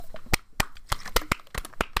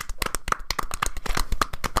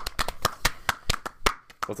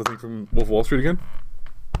What's the thing from Wolf of Wall Street again?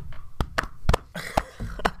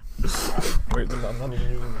 Wait, I'm not even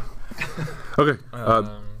using it. Okay.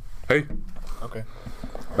 Hey, Okay.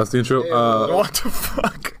 that's the intro. What the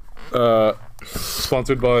fuck?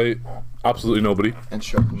 Sponsored by absolutely nobody And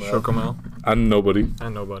Chocomel. Chocomel and nobody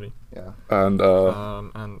and nobody. Yeah. and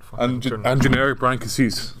And generic brand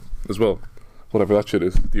Cassis as well. Whatever that shit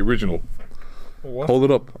is, the original. What? Hold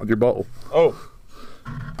it up on your bottle. Oh,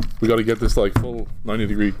 We got to get this like full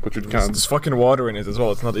 90-degree butchered there's cans. fucking water in it as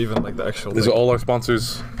well. It's not even like the actual. These are thing. all our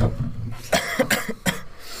sponsors.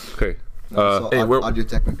 Okay. So hey, we're- Audio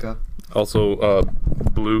Technica, Also,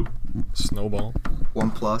 Blue, Snowball.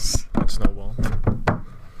 OnePlus. Snowball.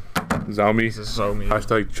 Xiaomi, This is so me.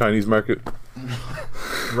 hashtag Chinese market.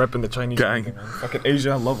 Repping the Chinese Gang. market, man. Fucking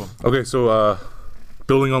Asia, I love them. Okay, so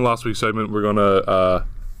building on last week's segment, we're gonna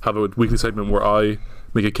have a weekly segment where I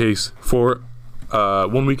make a case for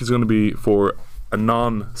 1 week is going to be for a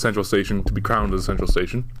non-central station to be crowned as a central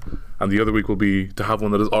station, and the other week will be to have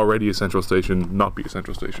one that is already a central station not be a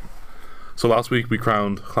central station. So last week we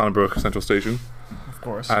crowned Clanbrook Central Station, Of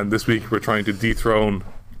course. and this week we're trying to dethrone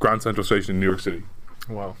Grand Central Station in New York City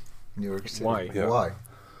Wow. New York City. Why? Yeah. Why?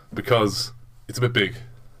 because it's a bit big,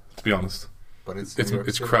 to be honest. But it's It's New York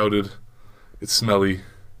it's City. crowded, it's smelly.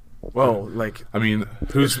 Well, like I mean,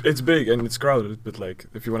 who's it's big and it's crowded, but like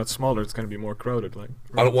if you want it smaller, it's gonna be more crowded. Like.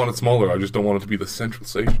 I don't want it smaller. I just don't want it to be the central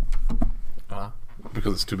station Ah.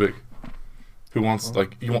 because it's too big. Who wants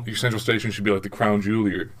like you want your central station should be like the crown jewel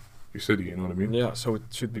of your city. You know what I mean? Yeah, so it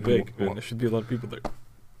should be You big, want- and there should be a lot of people there.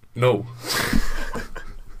 No.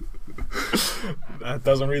 That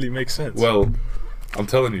doesn't really make sense. Well, I'm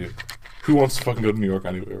telling you, who wants to fucking go to New York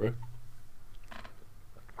anyway, right?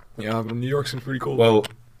 yeah, but New York seems pretty cool. Well,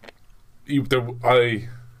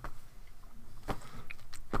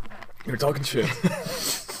 You're talking shit.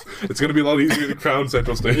 it's gonna be a lot easier to crown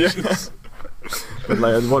central stations. But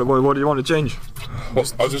like, what do you want to change? Well,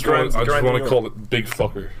 I just Grand want New to York. call it Big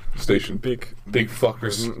Fucker Station. Big, Big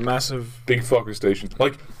Fuckers. massive. Big Fucker Station.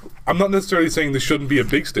 Like, I'm not necessarily saying this shouldn't be a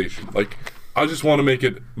big station. Like, I just want to make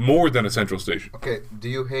it more than a central station. Okay, do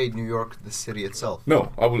you hate New York, the city itself?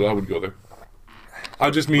 No, I would go there. I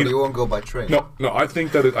just mean But you won't go by train. no. I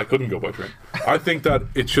think that I couldn't go by train. I think that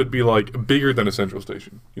it should be like bigger than a central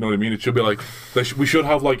station. You know what I mean? It should be like we should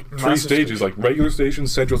have like three Massive stages, station. like regular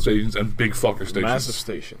stations, central stations, and big fucker stations. Massive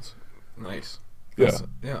stations. Nice. Yeah,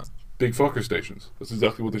 Yeah. big fucker stations. That's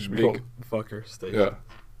exactly what they should be Big called. fucker station. Yeah.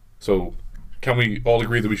 So, can we all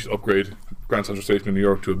agree that we should upgrade Grand Central Station in New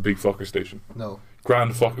York to a big fucker station? No.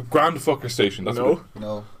 Grand fucker station. That's No.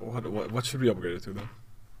 No. What should we upgrade it to then?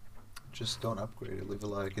 Just don't upgrade it. Leave it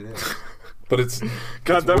like it is. But it's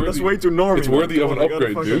God damn, that's way too normal. it's worthy of an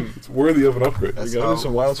upgrade, dude. It's worthy of an upgrade. That's gotta how, do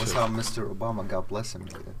some wild that's shit. how Mr. Obama, God bless him,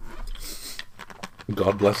 made it.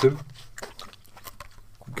 God bless him.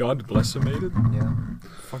 God bless him, made it? Yeah.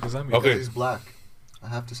 Fuck does that mean? Okay. Because he's black. I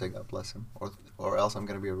have to say God bless him. Or else I'm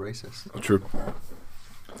gonna be a racist. True.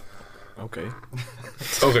 Okay.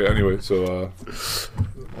 Okay. Anyway, so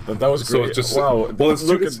That was So great. it's just- wow. well, it's-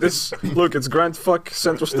 look it's- at this. Look, it's Grand Fuck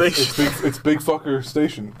Central Station. it's big fucker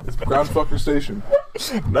station. It's Grand fucker station.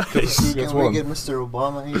 Nice. Two against Can we one. get Mr.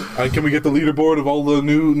 Obama here? And can we get the leaderboard of all the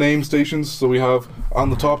new name stations? So we have on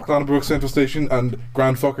the top Clanbrook Central Station and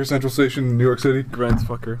Grand Fucker Central Station in New York City. Grand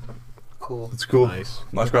Fucker. Cool. It's cool. Nice.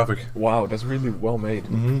 Nice graphic. Wow, that's really well made.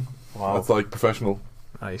 Mm-hmm. Wow. That's like professional.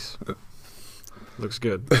 Nice. Looks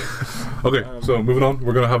good. Okay, so moving on.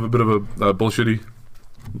 We're gonna have a bit of a bullshitty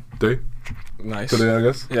day Nice. today, I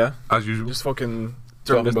guess, Yeah. as usual. Just fucking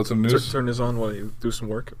Talking about some news. turn this on while you do some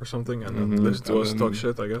work or something, and then Mhm, listen to and us then- talk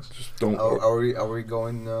shit. I guess. Just don't. Are we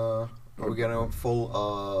going? Are we gonna full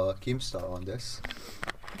Keemstar on this?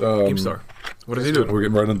 Keemstar. What is he doing? We're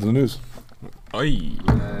getting right into the news. Oi.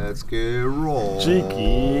 Let's get roll.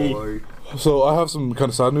 Cheeky. So I have some kind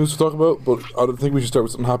of sad news to talk about, but I don't think we should start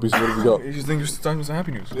with something happy. So what have we got? You just think you're starting with some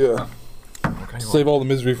happy news? Yeah. Okay. Save all the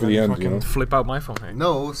misery for the end. Fucking You know. flip out my phone. Hey.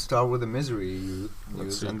 No, start with the misery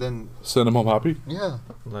news, see. and then Send them home happy. yeah.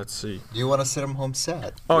 Let's see. Do you want to send him home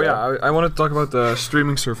sad? Oh Yeah. yeah, I want to talk about the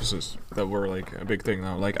streaming services that were like a big thing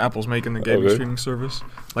now. Like Apple's making a gaming Okay. streaming service,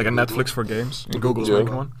 like a Google. Netflix for games, and Google. Google's Yeah.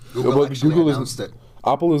 making one. Google but actually Google announced it.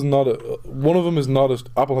 Apple is not a. One of them is not a.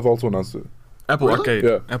 Apple have also announced it. Apple Really? Arcade.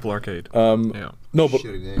 Yeah. Apple Arcade. Yeah. No, but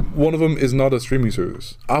Shitty name. one of them is not a streaming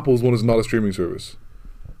service. Apple's one is not a streaming service.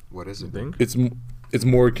 What is You it? think? It's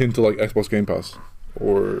more akin to like Xbox Game Pass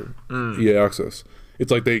or EA Access.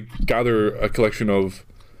 It's like they gather a collection of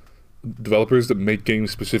developers that make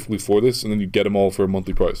games specifically for this, and then you get them all for a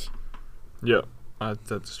monthly price. Yeah.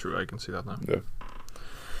 That's true. I can see that now. Yeah.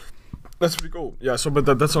 That's pretty cool. Yeah. So, but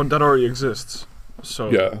that already exists. So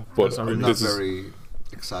Yeah, but that's not I'm really not this is very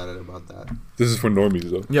excited about that. this is for normies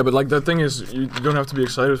though. Yeah, but like the thing is, you don't have to be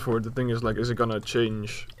excited for it. The thing is, like, is it gonna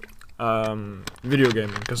change video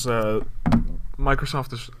gaming? Because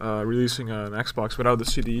Microsoft is releasing an Xbox without the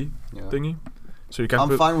CD Yeah. thingy, so you can I'm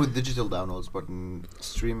put. fine with digital downloads, but in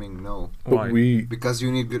streaming, no. But Why? we Because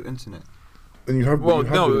you need good internet. and you have Well, you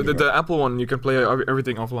have no, the- the Apple one you can play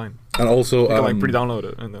everything offline. and also You can like pre-download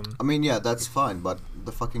it and then. I mean, yeah, that's fine, but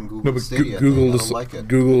the fucking Google no, but Stadia Google thing, I don't like it.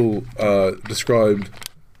 Google described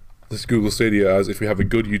this Google Stadia as if you have a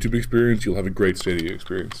good YouTube experience, you'll have a great Stadia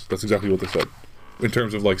experience. That's exactly what they said in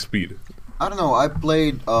terms of like speed. I don't know. I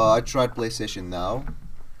tried PlayStation Now,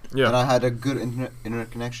 Yeah. and I had a good internet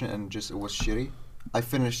connection, and just it was shitty. I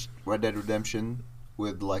finished Red Dead Redemption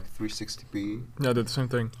with like 360p Yeah, I did the same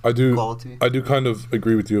thing. I do quality. kind of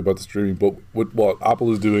agree with you about the streaming, but with what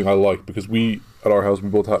Apple is doing, I like because we at our house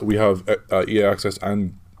we have EA Access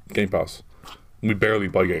and Game Pass. And we barely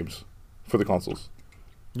buy games for the consoles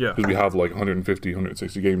Yeah. because we have like 150,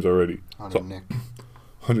 160 games already. On So- Nick.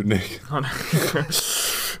 100 Nick.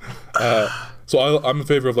 So I'm in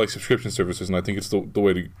favor of like subscription services, and I think it's the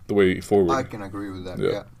way forward. I can agree with that. Yeah.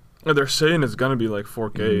 Yeah. Yeah, they're saying it's gonna be like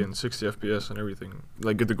 4K Mhm. and 60 FPS and everything.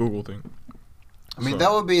 Like get the Google thing. I mean, So-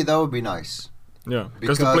 that would be nice. Yeah,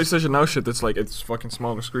 because the Because- PlayStation Now shit, it's like it's fucking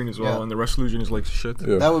smaller screen as well, Yeah. and the resolution is like shit.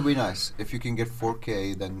 Yeah. That would be nice if you can get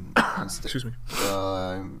 4K. Then Excuse me.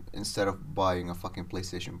 instead of buying a fucking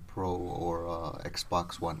PlayStation Pro or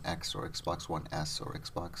Xbox One X or Xbox One S or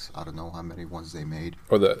Xbox, I don't know how many ones they made.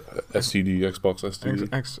 Or the STD, Xbox STD.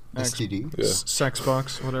 STD. Yeah.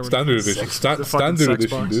 Sexbox, whatever. Standard edition. Sex- the fucking Standard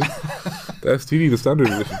sex edition, box. dude. The STD, the standard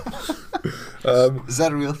edition. Is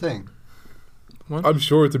that a real thing? What? I'm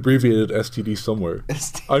sure it's abbreviated STD somewhere.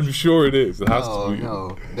 STD. I'm sure it is. It has No, to be.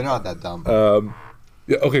 no, they're not that dumb.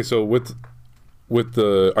 Yeah. Okay. So with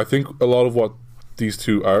the, I think a lot of what these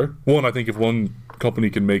two are. One, I think if one company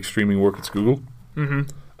can make streaming work, it's Google. Mm-hmm.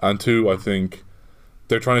 And two, I think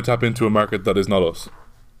they're trying to tap into a market that is not us.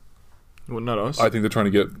 Well, not us. I think they're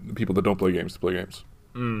trying to get people that don't play games to play games.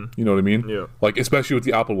 Mm. You know what I mean? Yeah. Like especially with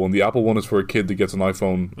the Apple one. The Apple one is for a kid that gets an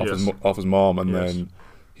iPhone off, Yes. off his mom, and Yes. then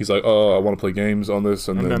he's like, "Oh, I want to play games on this,"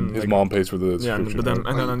 and, And then then, his like- mom pays for the Yeah, subscription. but then right?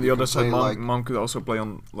 and then Like, on the you other can side, play, mom, like- mom could also play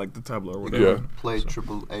on like the tablet or You whatever. can play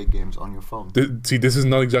AAA games on your phone. See, this is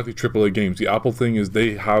not exactly AAA games. The Apple thing is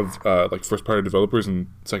they have like first-party developers and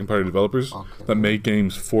second-party developers Okay. that make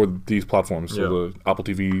games for these platforms. So Yeah. the Apple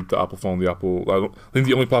TV, the Apple phone, the Apple. I think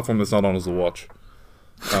the only platform that's not on is the Watch.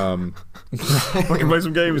 Fucking play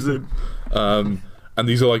some games, dude. And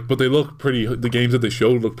these are like, but they look pretty. The games that they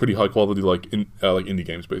showed look pretty high quality, like like indie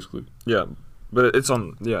games, basically. Yeah, but it's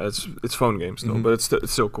on. Yeah, it's phone games though, Mhm. but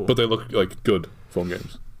it's still cool. But they look like good phone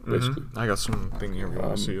games, Mhm. basically. I got something here. We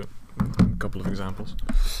want Um, to see it. A couple of examples.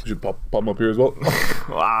 We should pop them up here as well.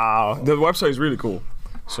 Wow, the website is really cool.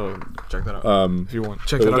 So check that out if you want.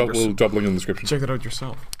 Check we'll, that out. we'll drop a link in the description. Check that out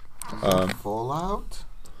yourself. Fallout.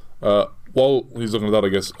 While he's looking at that, I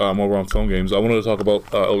guess while we're on phone games, I wanted to talk about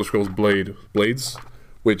Elder Scrolls Blades,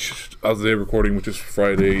 which, as of the day of recording, which is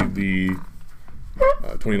Friday the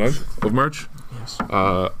 29th of March, Yes.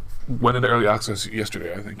 went into early access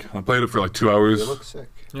yesterday, I think. I played it for like 2 hours. They look sick.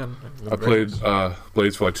 Yeah. I played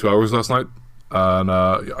Blades for like 2 hours last night, and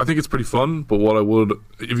I think it's pretty fun. But what I would,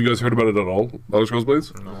 if you guys heard about it at all, Elder Scrolls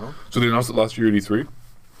Blades, No. so they announced it last year at E3.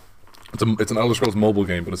 It's an Elder Scrolls mobile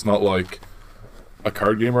game, but it's not like a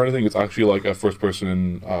card game or anything. It's actually like a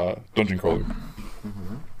first-person dungeon crawler.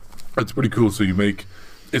 It's pretty cool. So you make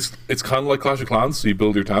it's kind of like Clash of Clans. So you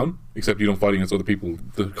build your town, except you don't fight against other people.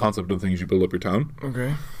 The concept of the thing is you build up your town,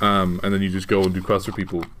 Okay. and then you just go and do quests for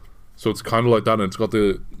people. So it's kind of like that, and it's got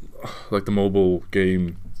the mobile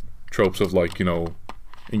game tropes of like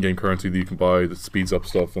in-game currency that you can buy that speeds up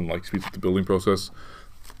stuff and like speeds up the building process.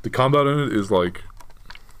 The combat in it is like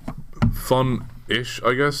fun-ish,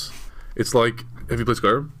 I guess. It's like, have you played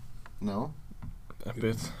Skyrim? No. A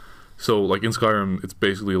bit. So like in Skyrim, it's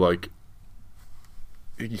basically like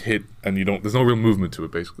you hit and you don't. There's no real movement to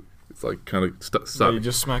it. Basically, it's like kind of Yeah, static. you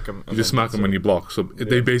just smack them. You just smack them and you block. So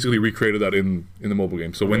they Yeah. basically recreated that in the mobile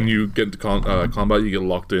game. So when Okay. you get into combat, you get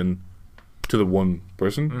locked in to the one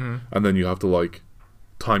person, Mm-hmm. and then you have to like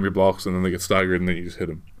time your blocks, and then they get staggered, and then you just hit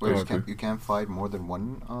them. Wait, Oh, you, okay. can't, you can't fight more than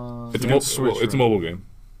one. It's, You a can switch, it's a right? mobile game.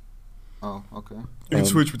 Oh, okay. You can Um,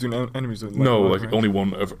 switch between enemies. No, like only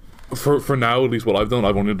one. For now, at least what I've done,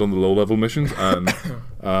 I've only done the low level missions and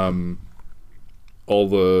all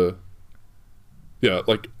the. Yeah,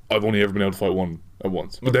 like I've only ever been able to fight one at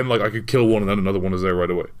once. But then like I could kill one and then another one is there right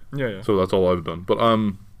away. Yeah, yeah. So that's all I've done. But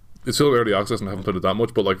it's still early access and I haven't played it that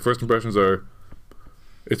much. But like first impressions are,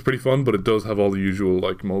 it's pretty fun, but it does have all the usual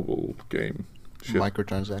like mobile game shit.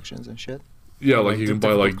 Microtransactions and shit. Yeah, Like like you the can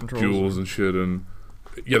buy like difficult controls. jewels and shit, and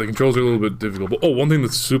yeah, the controls are a little bit difficult. But one thing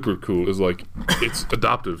that's super cool is like it's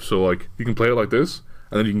adaptive. So like you can play it like this,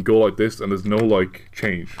 and then you can go like this, and there's no like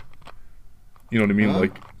change. You know what I mean? Huh?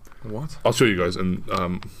 Like What? I'll show you guys, and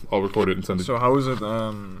I'll record it and send it. So how is it?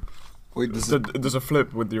 Wait, this There's a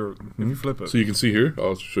flip with your. If you flip it. So you can see here.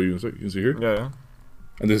 I'll show you in a sec. You can see here, yeah, yeah.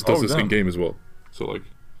 and this does Oh, this damn. in game as well. So like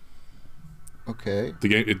okay. the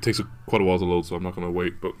game, it takes quite a while to load, so I'm not gonna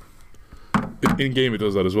wait. But in game, it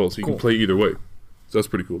does that as well. So you Cool. can play either way. So that's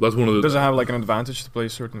pretty cool. That's one of the. Does it have like an advantage to play a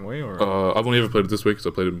certain way or? I've only ever played it this way because I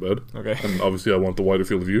played it in bed, Okay. and obviously I want the wider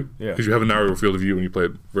field of view. Yeah. Because you have a narrower field of view when you play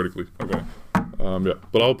it vertically. Okay. Yeah,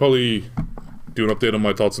 but I'll probably do an update on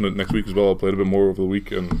my thoughts on it next week as well. I'll play it a bit more over the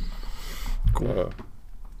week and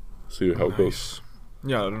see how it goes.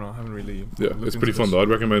 Yeah, I don't know. I haven't really. Yeah, looked it's into pretty fun this. though. I'd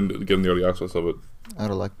recommend getting the early access of it. I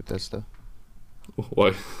don't like Bethesda.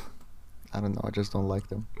 Why? I don't know. I just don't like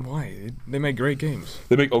them. Why? They make great games.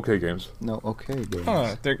 They make okay games. No, okay,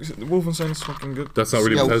 games. Wolfenstein is fucking good. That's not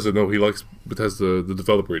really Yeah, Bethesda. No, he likes Bethesda, the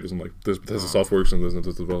developer. He doesn't like. There's Bethesda Softworks and there's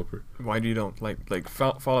the developer. Why do you don't like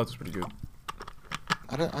Fallout is pretty good.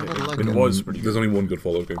 I don't like It them. was pretty There's good. only one good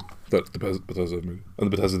Fallout game that the Bethesda made, and the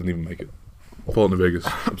Bethesda didn't even make it. Fallout New Vegas,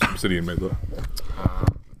 Obsidian made that.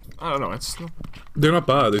 I don't know. It's not, They're not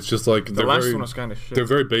bad. It's just like the they're last very, one was kind of shit. they're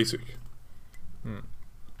very basic. Hmm.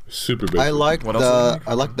 Super basic. I like What else did they make?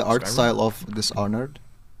 I like the art Skyrim? style of Dishonored,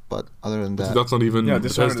 but other than that, That's not even Yeah,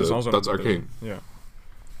 Dishonored Bethesda. is also That's not Arcane. Yeah.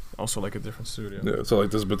 Also like a different studio. Yeah, so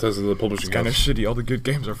like this is Bethesda, the It's publishing kind of house. shitty. All the good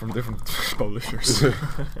games are from different publishers.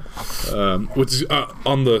 Which is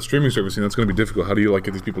on the streaming service, that's going to be difficult. How do you like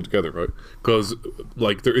get these people together, right? Because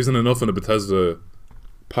like there isn't enough in a Bethesda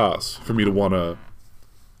pass for me to want to.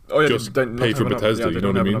 Oh yeah, Just they don't pay have for enough- Bethesda, Yeah, they you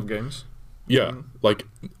know don't what I have mean? enough games. Yeah, like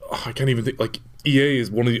I can't even think. Like EA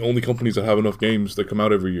is one of the only companies that have enough games that come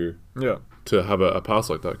out every year Yeah, to have a pass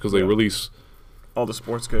like that because they Yeah. release. all the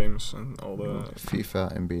sports games and all the.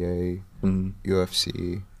 FIFA, NBA, Mm,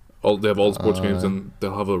 UFC, they have all the sports games Uh, and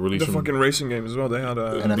they'll have a release. The from fucking racing game as well. They had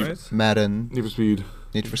a right? Madden, Need for Speed,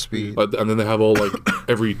 Need for Speed. and then they have all like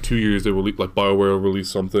every 2 years they release like BioWare will release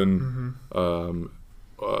something. Mm-hmm.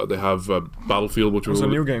 They have Battlefield, which It was will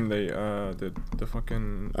a new game. They did the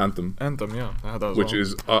fucking Anthem. Anthem. Yeah, I had that as Which well.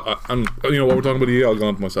 is and you know what we're talking about EA. I'll go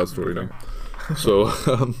on to my sad story now. So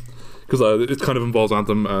because it kind of involves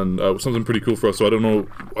Anthem and something pretty cool for us. So I don't know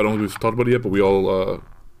if we've talked about it yet, but we all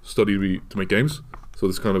studied to make games. So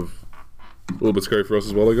this kind of a little bit scary for us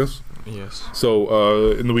as well, I guess. Yes.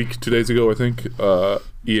 So in the week 2 days ago, I think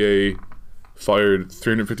EA fired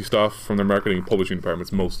 350 staff from their marketing and publishing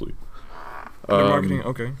departments mostly. The marketing,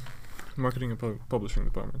 okay. Marketing and publishing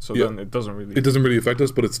department. So Yeah. then it doesn't really. It doesn't really affect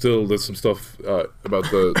us, but it's still there's some stuff about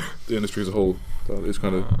the industry as a whole that is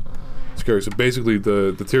kind of scary. So basically,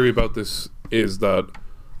 the theory about this is that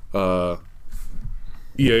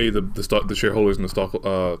EA, the shareholders and the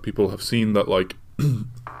stock people have seen that like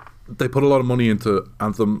they put a lot of money into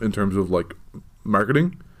Anthem in terms of like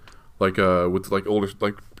marketing, like with like older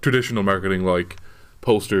like traditional marketing like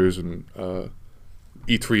posters and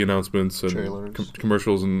E3 announcements and Trailers.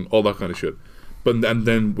 commercials and all that kind of shit. But and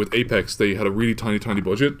then with Apex, they had a really tiny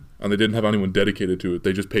budget and they didn't have anyone dedicated to it.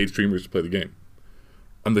 They just paid streamers to play the game,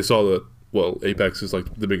 and they saw that Apex is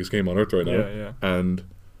like the biggest game on earth right now, Yeah, and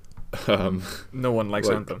no one likes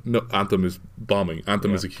like, Anthem. No, Anthem is bombing.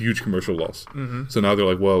 Anthem Yeah. is a huge commercial loss. Mm-hmm. So now they're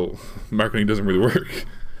like, well, marketing doesn't really work.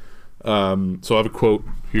 So I have a quote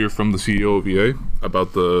here from the CEO of EA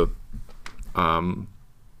about the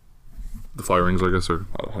firings, I guess, or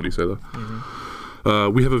how do you say that?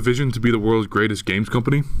 Mm-hmm. We have a vision to be the world's greatest games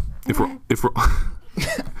company. If we're if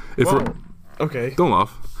we're Okay. don't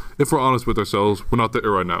laugh. If we're honest with ourselves, we're not there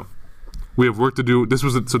right now. We have work to do.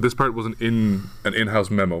 This part was an in-house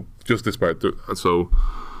memo. Just this part. So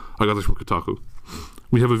I got this from Kotaku.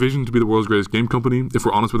 We have a vision to be the world's greatest game company. If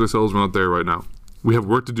we're honest with ourselves, we're not there right now. We have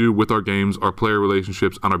work to do with our games, our player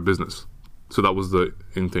relationships, and our business. So that was the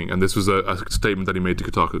in thing, and this was a statement that he made to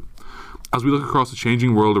Kotaku. As we look across the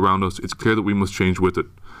changing world around us, it's clear that we must change with it.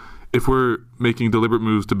 If we're making deliberate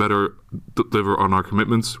moves to better deliver on our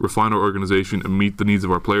commitments, refine our organization, and meet the needs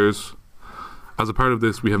of our players, as a part of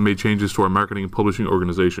this, we have made changes to our marketing and publishing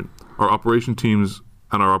organization, our operation teams,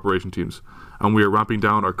 and we are ramping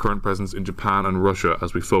down our current presence in Japan and Russia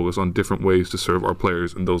as we focus on different ways to serve our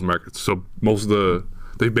players in those markets. So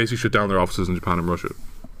they basically shut down their offices in Japan and Russia.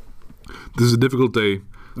 This is a difficult day.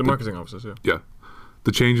 The marketing offices, yeah. Yeah.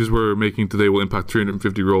 The changes we're making today will impact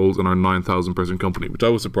 350 roles in our 9,000 person company, which I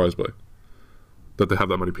was surprised by. That they have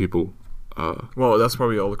that many people. Well, that's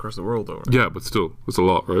probably all across the world, though. Right? Yeah, but still, it's a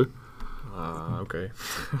lot, right? Okay.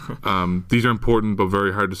 These are important but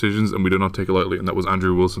very hard decisions, and we do not take it lightly. And that was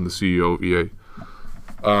Andrew Wilson, the CEO of EA.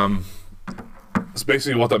 So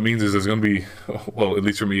basically, what that means is there's going to be, well, at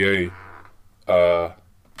least from EA,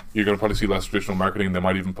 you're going to probably see less traditional marketing. They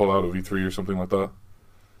might even pull out of E3 or something like that.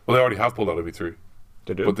 Well, they already have pulled out of E3.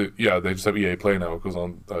 They do. But they just have EA Play now. It goes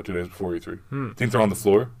on 2 days before E3. I think they're on the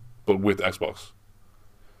floor, but with Xbox.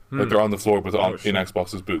 Like they're on the floor, but in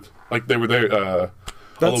Xbox's booth. Like they were there.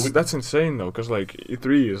 That's insane though, because like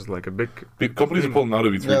E3 is like a big companies are pulling out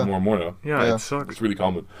of E3 more and more now. Yeah, it sucks. It's really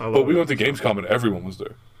common. But we went to Gamescom and everyone was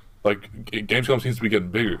there. Like Gamescom seems to be getting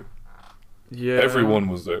bigger. Yeah, everyone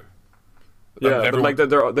was there. Yeah, but like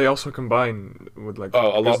they also combine with like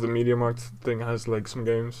because the MediaMarkt thing has like some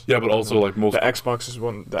games. Yeah, but also like most the Xbox is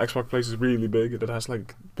one. The Xbox place is really big. It has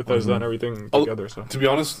like Bethesda and everything together. So to be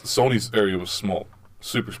honest, Sony's area was small,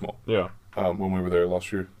 super small. Yeah. When we were there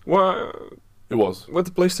last year. Well, it was with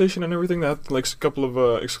the PlayStation and everything. They had like a couple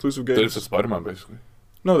of exclusive games. They just had Spider-Man basically.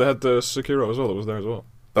 No, they had Sekiro as well. It was there as well.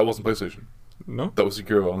 That wasn't PlayStation. No. That was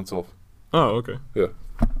Sekiro on itself. Oh, okay. Yeah.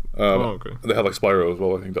 Okay. They had like Spyro as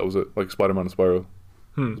well. I think that was it. Like Spider-Man and Spyro.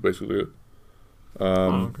 That's basically it.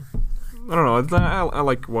 Okay. I don't know. I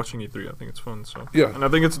like watching E3. I think it's fun. So yeah, and I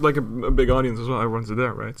think it's like a big audience as well. Everyone's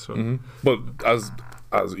there, right? So. But as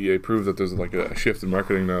EA proved that there's like a shift in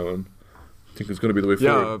marketing now, and I think it's going to be the way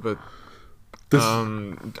forward. Yeah, but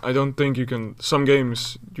I don't think you can. Some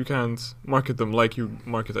games you can't market them like you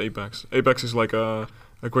market Apex. Apex is like a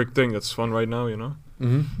quick thing that's fun right now, you know.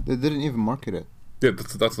 They didn't even market it. Yeah,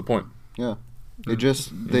 that's the point. Yeah, they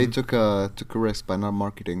just they took a risk by not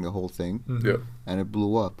marketing the whole thing. Yeah, and it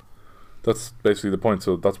blew up. That's basically the point.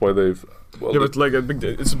 So that's why they've. Well, yeah, but like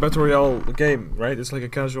it's a battle royale game, right? It's like a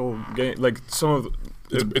casual game. Like some of.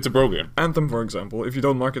 It's a bro game. Anthem, for example. If you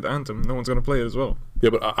don't market Anthem, no one's gonna play it as well.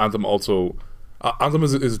 Yeah, but Anthem also. Anthem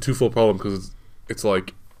is a twofold problem because it's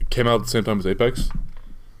like it came out at the same time as Apex,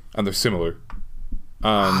 and they're similar.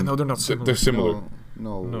 No, they're not similar. They're similar.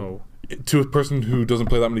 No. To a person who doesn't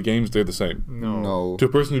play that many games, they're the same. No. To a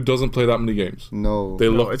person who doesn't play that many games, they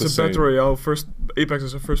look the same. It's a battle royale. Apex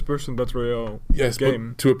is a first-person battle royale game.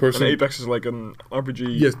 But to a person, and Apex is like an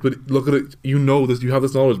RPG. Yes, but look at it. You know this. You have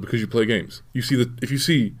this knowledge because you play games. You see that if you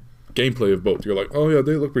see gameplay of both, you're like, oh yeah,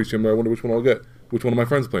 they look pretty similar. I wonder which one I'll get. Which one of my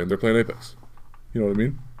friends playing? They're playing Apex. You know what I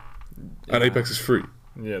mean? Yeah. And Apex is free.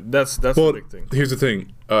 Yeah, that's the big thing. Here's the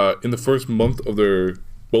thing. In the first month of their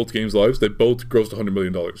both games' lives, they both grossed $100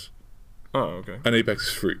 million. Oh, okay. And Apex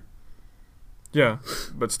is free. Yeah,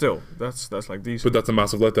 but still, that's like decent. But that's a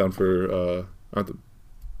massive letdown for Anthem.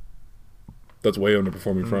 That's way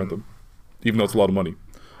underperforming for Anthem, even though it's a lot of money.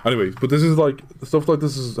 Anyway, but this is like stuff like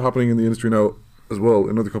this is happening in the industry now as well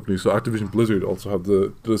in other companies. So Activision Blizzard also had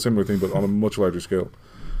the similar thing, but on a much larger scale.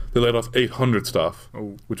 They laid off 800 staff,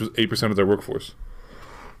 which was 8% of their workforce,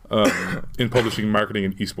 in publishing, marketing,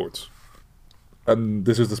 and esports. And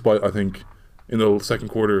this is despite, I think, in the second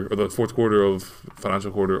quarter or the fourth quarter of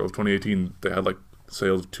financial quarter of 2018, they had like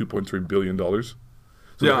sales of $2.3 billion. So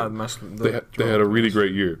yeah, they had a really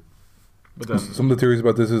great year. But then some of the theories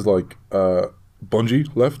about this is like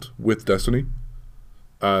Bungie left with Destiny,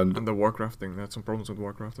 and the Warcraft thing. They had some problems with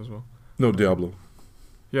Warcraft as well. No, Diablo.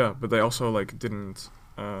 Yeah, but they also like didn't.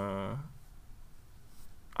 I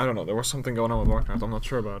don't know. There was something going on with Warcraft. I'm not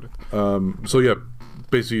sure about it. So yeah,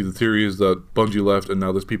 basically the theory is that Bungie left, and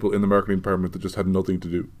now there's people in the marketing department that just had nothing to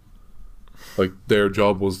do. Like their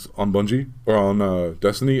job was on Bungie or on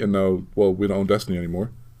Destiny, and now we don't own Destiny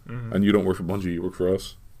anymore, and you don't work for Bungie, you work for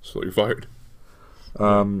us, so you're fired.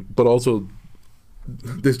 But also,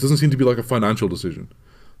 this doesn't seem to be like a financial decision.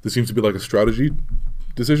 This seems to be like a strategy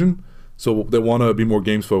decision. So they want to be more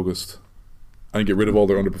games focused and get rid of all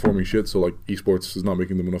their underperforming shit. So like esports is not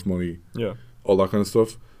making them enough money. Yeah. All that kind of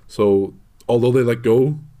stuff. So although they let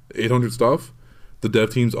go 800 staff, the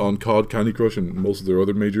dev teams on COD, Candy Crush, and most of their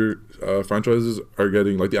other major franchises are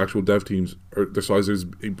getting like the actual dev teams. Their size is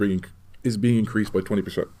being increased by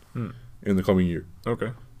 20% in the coming year.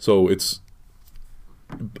 Okay. So it's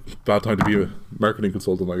bad time to be a marketing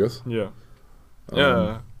consultant, I guess. Yeah.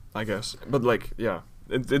 Yeah, I guess. But like, yeah.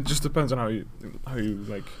 It just depends on how you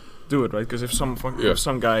like do it, right? Because if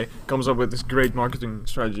some guy comes up with this great marketing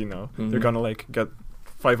strategy now, they're gonna like get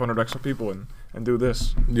 500 extra people and do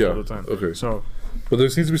this all the time. Okay. So, but there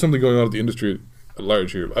seems to be something going on at the industry at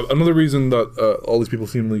large here. Another reason that all these people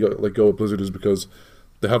seemingly let go of Blizzard is because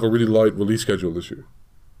they have a really light release schedule this year.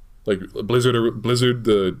 Like Blizzard,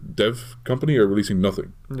 the dev company, are releasing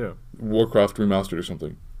nothing. Yeah. Warcraft remastered or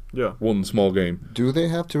something. Yeah. One small game. Do they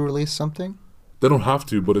have to release something? They don't have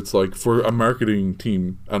to, but it's like for a marketing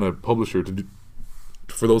team and a publisher to do,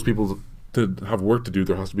 for those people to have work to do,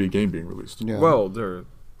 there has to be a game being released. Yeah. Well, they're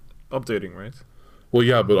updating, right? Well,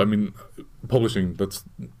 yeah, but I mean, publishing, they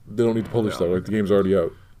don't need to publish Yeah. that, right? The game's already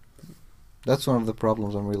out. That's one of the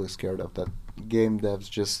problems I'm really scared of. That game devs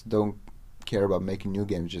just don't care about making new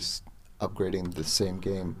games, just upgrading the same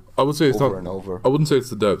game I would say it's over not. and over. I wouldn't say it's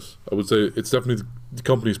the devs. I would say it's definitely the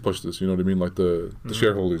companies push this. You know what I mean? Like the Mhm.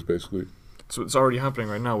 shareholders, basically. So it's already happening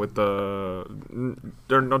right now with the.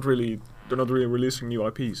 They're not really releasing new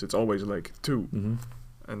IPs. It's always like 2 Mm-hmm.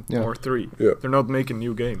 and Yeah. or 3. Yeah. They're not making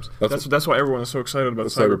new games. That's That's why everyone is so excited about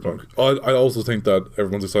Cyberpunk I also think that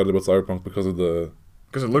everyone's excited about Cyberpunk because of the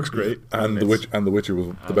because it looks great and the Witcher was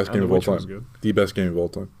the best game of all time. The best game of all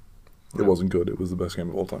time. It Yeah. wasn't good. It was the best game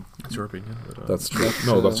of all time. It's your opinion. But, That's true. That's,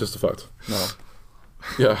 No, that's just a fact. No,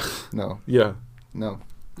 Yeah. no, Yeah. no.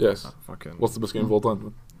 Yes. fucking What's the best game of all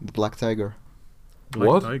time? The Black Tiger. Black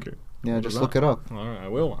what? Tiger. Yeah, What just is look that? it up. All right, I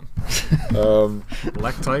will one.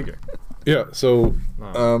 Black Tiger. Yeah. So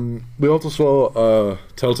No. we also saw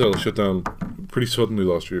Telltale shut down pretty suddenly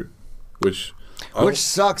last year, which Which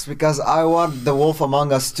sucks because I want The Wolf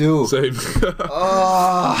Among Us too. same.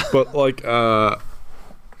 Ah. But like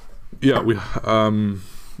yeah, we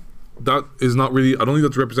that is not really, I don't think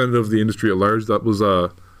that's representative of the industry at large. That was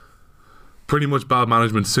pretty much bad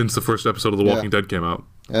management since the first episode of The Yeah. Walking Dead came out.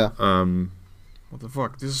 Yeah. What the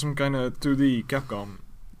fuck? This is some kind of 2D Capcom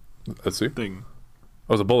Let's see. thing.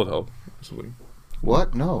 Oh, it's a bullet hell or something.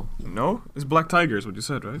 What? No. No, it's Black Tiger is what you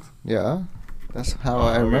said, right? Yeah. That's how Oh,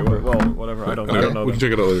 I okay, remember. Well, whatever. I don't know. We can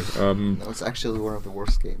check it out later. No, it's actually one of the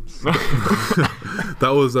worst games.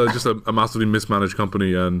 That was just a massively mismanaged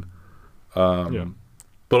company, and Yeah.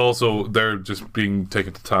 but also they're just being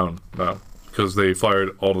taken to town now because they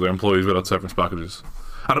fired all of their employees without severance packages.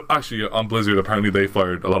 And actually, on Blizzard, apparently they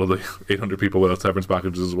fired a lot of the 800 people without severance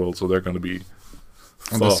packages as well. So they're going to be.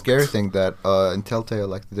 And the fucked. scary thing that in Telltale,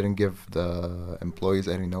 like, they didn't give the employees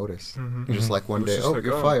any notice. Mhm. Just like one It was day, just oh, like,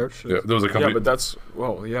 you're oh, fired. shit. Yeah, there was a company. Yeah, but that's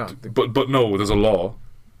But no, there's a law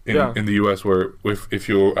in Yeah. in the US where if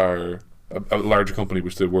you are a larger company,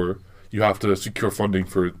 which they were, you have to secure funding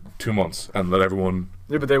for 2 months and let everyone.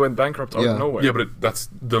 yeah, but they went bankrupt out Yeah. of nowhere. Yeah, but that's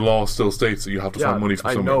the law still states that you have to find money from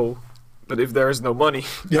I somewhere. know, but if there is no money,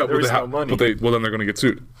 Yeah, there but is they no money. But then they're going to get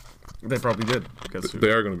sued. They probably did get sued.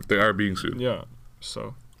 They are being sued. Yeah,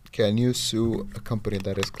 so Can you sue a company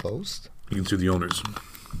that is closed? You can sue the owners.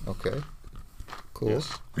 Okay. Cool.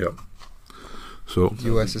 yes, Yeah. So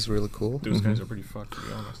US is really cool. those guys are pretty fucked, to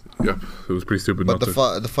be honest. yeah, it was pretty stupid But not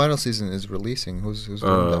to. the final season is releasing. Who's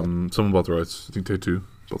doing Someone bought the rights. I think Take Two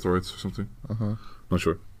bought the rights or something. that? Uh-huh. Not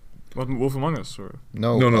sure. What, Wolf Among Us or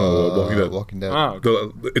No, No, Walking Dead. Walking Dead. ah,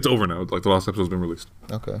 okay. It's over now. Like the last episode's been released.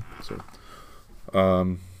 Okay. So,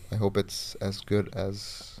 um, I hope it's as good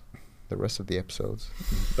as the rest of the episodes.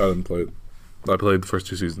 I didn't play it. I played the first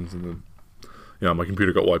 2 seasons and then, yeah, my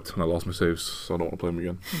computer got wiped and I lost my saves, so I don't want to play them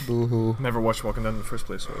again. Boo-hoo. Never watched Walking Dead in the first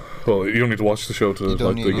place. So Well, you don't need to watch the show to You like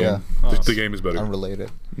don't the need, game. yeah. Oh. The game is better.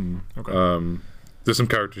 Unrelated. Mm. okay. There's some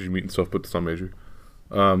characters you meet and stuff, but it's not major.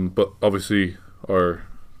 But obviously, our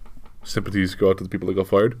sympathies go out to the people that got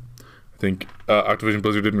fired. I think Activision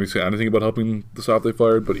Blizzard didn't really say anything about helping the staff they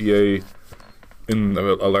fired, but EA, in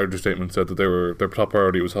a larger statement, said that their top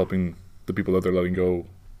priority was helping the people that they're letting go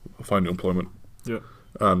find new employment. Yeah.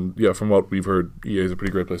 And yeah, from what we've heard, EA is a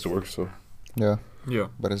pretty great place to work. So, Yeah. Yeah.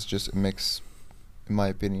 But it's just a mix, in my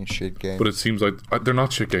opinion, shit game. but it seems like they're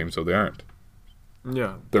not shit games, though they aren't.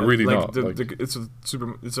 Yeah. They're really like not, like-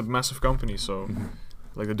 it's a massive company, so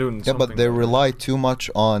like they're doing yeah, something. but they rely too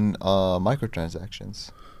much on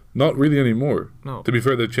microtransactions. Not really anymore. No. To be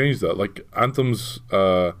fair, they changed that. Like Anthem's,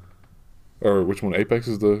 or which one? Apex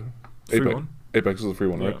is the Free Apex. one? Apex is the free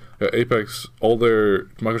one, right? Yeah, Apex. All their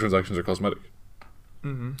microtransactions are cosmetic.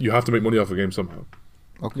 Mm-hmm. You have to make money off a game somehow.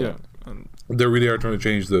 Okay. Yeah. And They really are trying to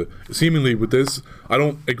change the. Seemingly with this, I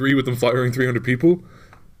don't agree with them firing 300 people,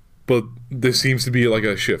 but this seems to be like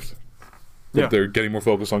a shift. That Yeah. they're getting more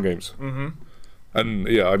focused on games. mm-hmm. And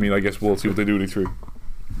yeah, I mean, I guess we'll see what they do with E3.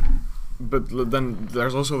 But then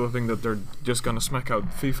there's also the thing that they're just gonna smack out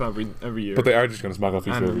FIFA every year. But they are just going to smack off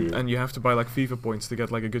FIFA every year. and you have to buy like FIFA points to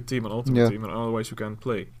get like a good team on Ultimate Yeah. Team, and otherwise you can't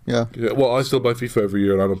play. Yeah. Yeah, well, I still buy FIFA every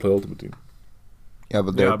year and I don't play Ultimate Team. Yeah,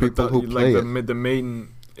 but there are people who play it. the main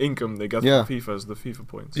income they get Yeah. from FIFA is the FIFA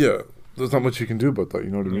points. Yeah, there's not much you can do about that,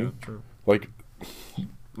 you know what I mean? Yeah, true. Like,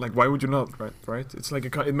 Like, why would you not? Right? It's like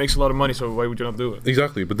it makes a lot of money, so why would you not do it?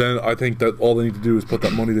 exactly, but then I think that all they need to do is put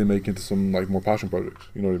that money they make into some like more passion projects,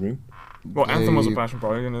 you know what I mean? Well, Anthem was a They- passion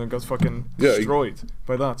project and it got fucking Yeah, destroyed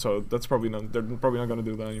by that. So that's probably not. They're probably not gonna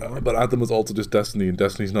do that anymore. But Anthem was also just Destiny, and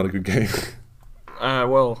Destiny's not a good game.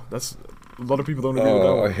 Well, that's a lot of people don't agree with that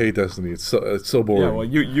Oh, one. I hate Destiny. It's so boring. Yeah, well,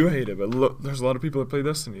 you hate it, but look, there's a lot of people that play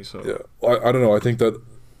Destiny, so Yeah, I don't know. I think that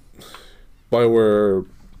BioWare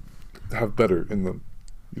have better in them.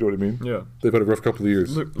 You know what I mean? yeah. They've had a rough couple of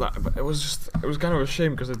years. Look, but it was kind of a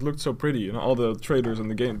shame because it looked so pretty, and all the trailers and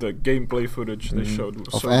the gameplay footage they showed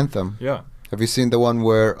was Of so Anthem. yeah. Have you seen the one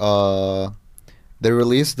where they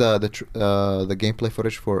released the gameplay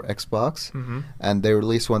footage for Xbox, Mm-hmm. and they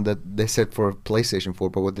released one that they said for PlayStation 4,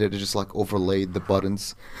 but what they did is just like overlaid the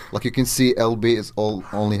buttons. Like you can see LB is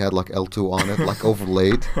only had like L2 on it, like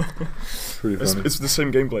overlaid. Pretty funny. It's the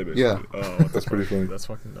same gameplay, basically. Yeah. Oh, That's pretty funny. That's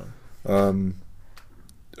fucking dumb.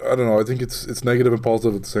 I don't know. I think it's negative and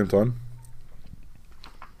positive at the same time.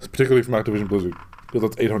 Particularly from Activision Blizzard, because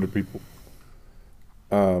that's 800 people.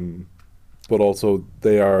 But also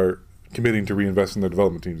they are committing to reinvest in their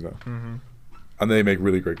development teams now, Mm-hmm. and they make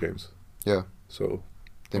really great games. Yeah. So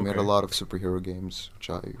They made a Okay. lot of superhero games, which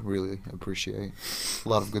I really appreciate. A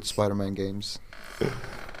lot of good Spider-Man games.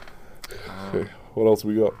 okay, what else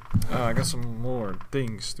we got? I got some more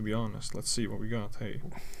things, to be honest. Let's see what we got. Hey,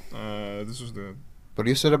 this was the But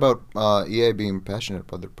you said about EA being passionate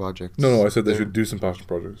about their projects. No, I said they They're- should do some passion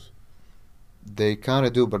projects. They kind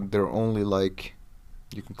of do, but they're only like,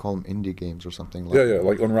 you can call them indie games or something. Like Yeah,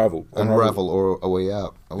 like Unravel. Unravel or A Way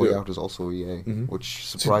Out. A Way Yeah. Out is also EA, Mhm. which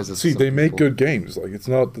surprises See, some they make people. good games. Like it's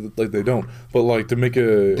not like they don't, but like to make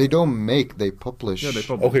a. They don't make, they publish. Yeah, they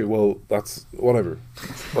publish. Okay, well that's whatever.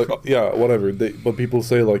 Like yeah, whatever. But people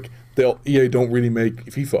say like EA don't really make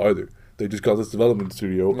FIFA either. They just got this development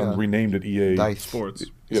studio Yeah. and renamed it EA. Dice. sports.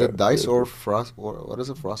 Is Yeah, it Dice yeah. or Frost, or what is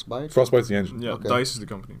it, Frostbite? Frostbite's the engine. Yeah, Okay. Dice is the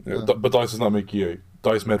company. Yeah, Yeah. But Dice does not make EA.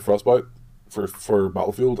 Dice made Frostbite for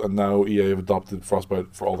Battlefield, and now EA have adopted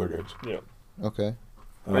Frostbite for all their games. Yeah. Okay.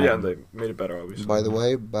 But yeah, and they made it better, obviously. By the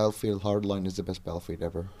way, Battlefield Hardline is the best Battlefield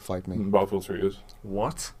ever. Fight me. Battlefield 3 is.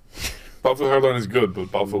 What? Battlefield Hardline is good,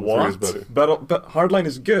 but Battlefield 3 is better. Hardline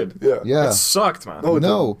is good. Yeah. Yeah. It sucked, man. No, it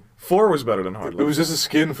No. 4 was better than Hardline. It was just a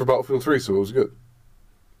skin for Battlefield 3, so it was good.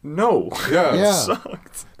 No. Yeah. Yeah. It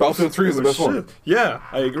sucked. Battlefield 3 is the It was best one. shit. Yeah,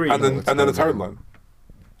 I agree. And then it's it's not Hardline.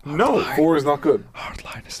 no. 4 is not good.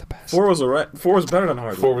 Hardline is the best. 4 was alright. 4 was better than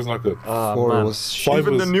Hardline. 4 was not good. Four man. was Five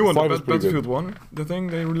Even the was- new one, the 5 was pretty good. Battlefield 1, the thing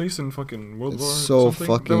they released in fucking World It's War so something,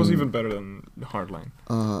 that was fucking- even better than Hardline.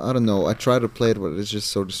 I don't know. I tried to play it, but it's just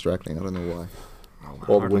so distracting. I don't know why. Oh, man,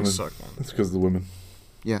 All the Hardline women. sucked, man. It's because of the women.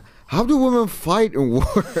 Yeah. How do women fight in war?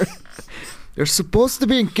 They're supposed to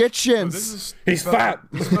be in But kitchens. this is He's fat!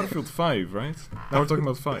 This is Battlefield 5, right? Now we're talking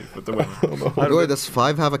about 5, but the women. By the way, does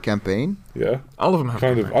 5 have a campaign? Yeah. All of them have.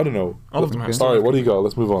 Kind of. campaign. I don't know. All of them have. Okay. Alright, what do you got?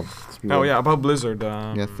 Let's move on. Oh yeah, about Blizzard.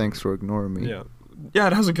 Yeah, thanks for ignoring me. Yeah, yeah,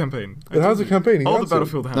 it has a campaign. I It has told a you. campaign, you All the answered.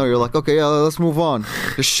 Battlefield have. No, you're like, okay, yeah, let's move on.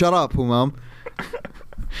 Just shut up, Humam.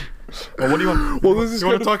 Well, what do you want? Well, this is you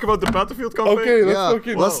want kind to of- talk about the Battlefield campaign? Okay, let's Yeah,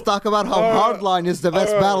 fucking. let's talk about how Hardline is the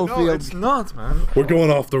best no, Battlefield. No, it's not, man. We're going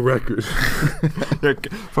off the record. Yeah,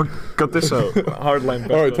 fuck, cut this out. Hardline.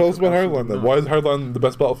 Alright, tell us about Hardline then. Why is Hardline the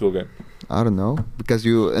best Battlefield game? I don't know, because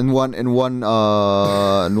you in one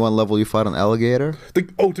level you fight an alligator.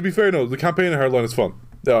 To be fair, no, the campaign in Hardline is fun.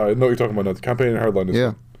 Yeah, I know what you're talking about now. The campaign in Hardline is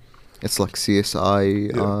Yeah, fun. it's like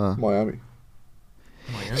CSI. Yeah, Miami.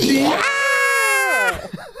 Yeah.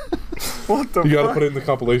 What the? You gotta fuck? put it in the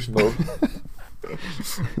compilation though.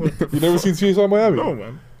 You never seen CSI Miami? No,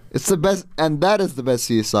 man. It's the best, and that is the best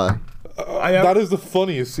CSI. I have. That is the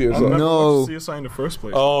funniest I've CSI. never No. watched CSI in the first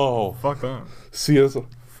place. Oh, Fuck that. CSI.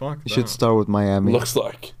 Fuck You that. should start with Miami. Looks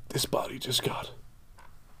like this body just got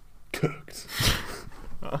cooked.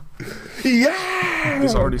 Yeah.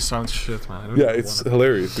 This already sounds shit, man. I don't Yeah, even it's wanna-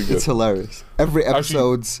 hilarious. Good. It's hilarious. Every Actually-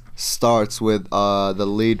 episode starts with the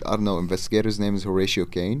lead, I don't know, investigator's name is Horatio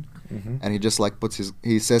Kane, and he just like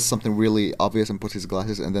he says something really obvious and puts his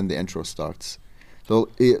glasses, and then the intro starts. So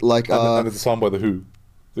and it's a song by The Who.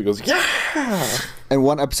 It goes, yeah. in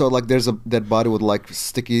one episode, like there's a dead body with like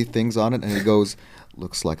sticky things on it, and he goes,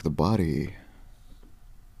 "Looks like the body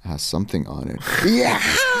has something on it." Yeah.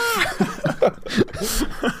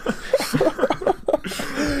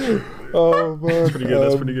 Oh man. Pretty good.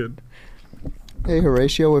 That's pretty good. Hey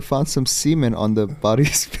Horatio, we found some semen on the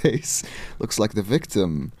body's face. Looks like the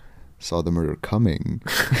victim saw the murder coming.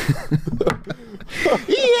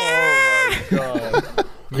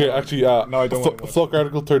 Okay, actually, No, I don't wanna watch Flock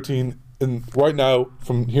Article 13. And right now,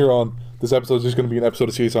 from here on, this episode is just going to be an episode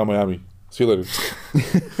of CSI Miami. See you later.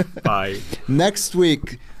 Bye. Next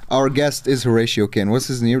week, our guest is Horatio Kane. What's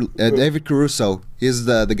his name? David Caruso. He's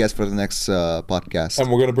the guest for the next podcast. And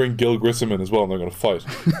we're going to bring Gil Grissom in as well, and they're going to fight.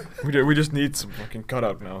 We just need some fucking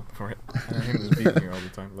cutout now for him just beating you all the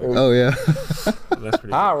time. Like, Oh yeah. that's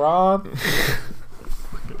pretty. Ron.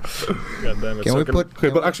 God damn it. Can we put? Okay,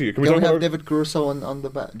 but actually, can we Can talk we have about? David Caruso on the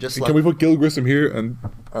back? Just Can like we put Gil Grissom here and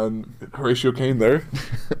Horatio Kane there?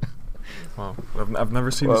 Wow, I've never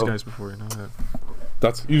seen these guys before. You know.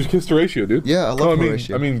 That's you just kissed Horatio, dude. Yeah, I love No,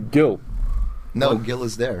 Horatio. I mean Gil. No, Gil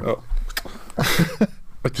is there. Oh.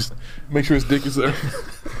 Like just make sure his dick is there.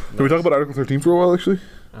 Can we talk about Article 13 for a while? Actually,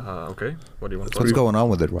 Okay. What do you want to What's talk going on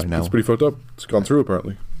with it right now? it's pretty fucked up. It's gone through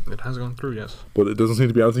apparently, about? It has gone through, yes. but it doesn't seem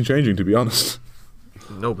to be anything changing. To be honest.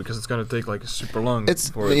 No, because it's gonna take like super long. It's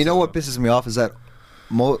for you know what pisses me off is that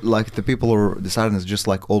like the people who are deciding is just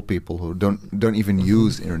like old people who don't even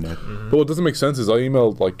use internet. But what doesn't make sense is I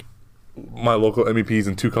emailed like my local MEPs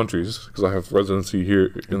in 2 countries because I have residency here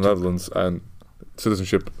in the Netherlands and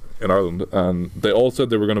citizenship in Ireland, and they all said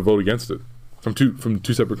they were going to vote against it from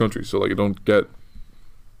two separate countries. So like you don't get,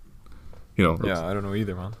 you know. Yeah, I don't know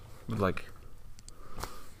either, man. But like,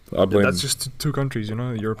 I blame. that's just 2 countries, you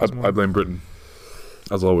know. Europe is more. I blame Britain,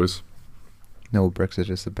 as always. No, Brexit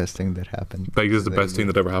is the best thing that happened. Brexit is the best thing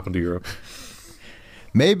that ever happened to Europe.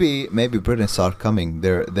 Maybe Britain saw it coming.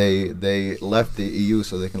 They left the EU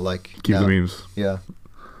so they can like Keep now- the memes. Yeah.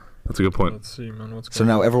 That's a good point. Let's see, man. What's So going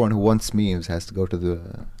now everyone who wants memes has to go to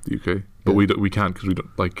the. The UK, but Yeah. we can't because we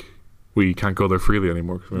don't like we can't go there freely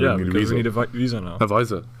anymore. Cause we Yeah, need a because visa. we need a visa now. A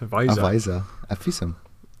visa. A visa. Avisa. Afisum.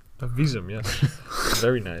 A visum, yes.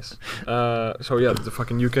 Very nice. So yeah, the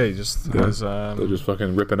fucking UK just Yeah. has They're just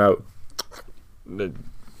fucking ripping out. they're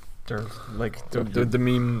like the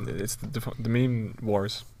meme. It's the meme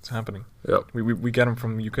wars. It's happening. Yeah. We get them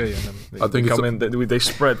from UK and then I think they it's come in. They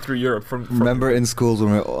spread through Europe from. Remember in schools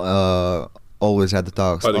when we always had the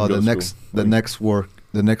talks. I didn't Oh, go the to next school.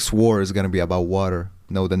 the next war is gonna be about water.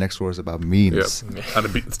 No, the next war is about memes. Yeah.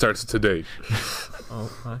 And it starts today.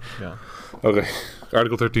 Oh, yeah. Okay.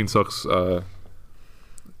 Article 13 sucks. Yeah,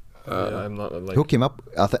 I'm not like. Who came up?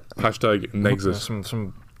 Hashtag Nexus.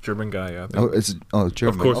 Some German guy. I think. Oh, it's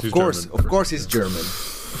German. course he's German. Of course, he's German.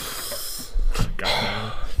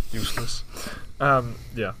 God, useless.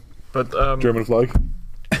 Yeah, but German flag.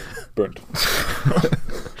 Burnt.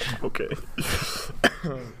 Okay.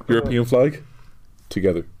 European flag.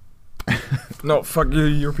 Together. No, fuck the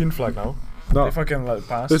European flag now. No. They fucking let it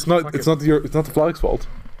pass. It's not. Fuck It's it. not the. It's not the flag's fault.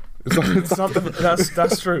 It's not. It's not.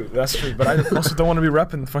 That's true. That's true. But I also don't want to be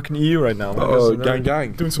repping fucking EU right now. Oh, because they're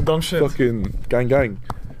gang. doing some dumb shit. Fucking gang.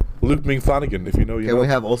 Luke Ming Flanagan, if you know, you Can know. we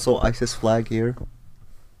have also ISIS flag here?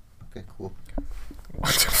 Okay, cool.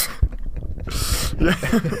 What the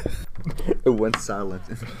f- It went silent.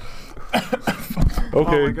 Okay. Oh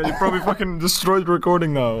my god, you probably fucking destroyed the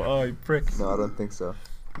recording now. Oh, you prick. No, I don't think so.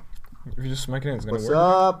 If you just smack it in, it's gonna What's work.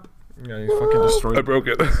 up? Yeah, you fucking destroyed I it. broke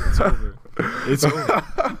it. It's over. It's over.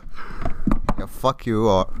 Yeah, fuck you.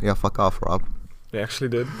 Yeah, fuck off, Rob. They actually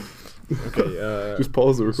did. Okay, Just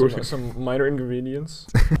pause the recording. some minor inconvenience.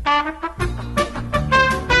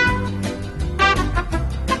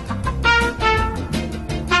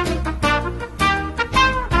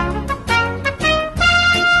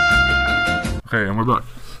 Okay, and we're back.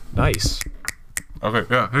 Nice. Okay,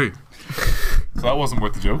 yeah, hey. So that wasn't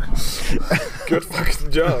worth the joke. Good fucking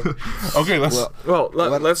job. Okay, let's Well, Well,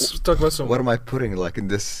 What- let's talk about some. What am I putting like in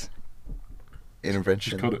this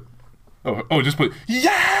intervention? just cut it. Just put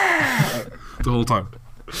yeah the whole time.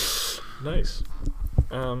 Nice.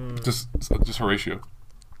 Just Horatio.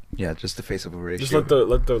 Yeah, just the face of a ratio. Just let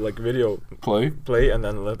the like video Play. play and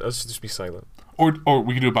then let us just be silent. Or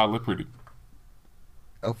we can do a bad lip reading.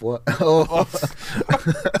 Of what? Oh.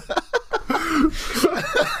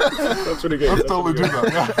 That's pretty good. Let's That's totally pretty do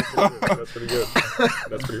good. that. That's pretty good.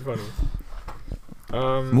 That's pretty funny.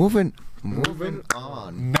 Moving Moving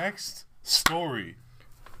on. Next story.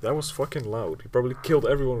 That was fucking loud. He probably killed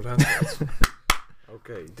everyone with handsets.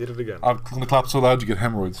 Okay, did it again. I'm gonna clap so loud you get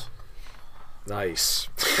hemorrhoids. Nice.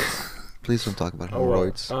 Please don't talk about Oh,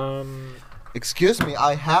 well. hemorrhoids. Excuse me,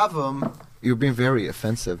 I have them. You're being very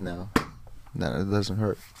offensive now. No, it doesn't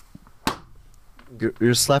hurt.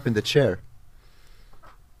 You're slapping the chair.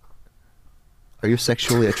 Are you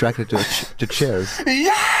sexually attracted to chairs?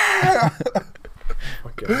 Yeah.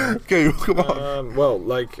 Okay. Okay, come on. Well,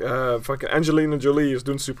 like, fucking Angelina Jolie is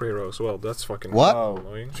doing superheroes. Well, that's fucking What?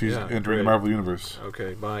 annoying. She's Yeah, entering great. the Marvel universe.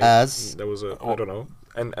 Okay, bye. As- That was a I don't know,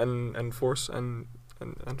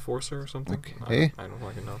 enforcer or something. Okay. I don't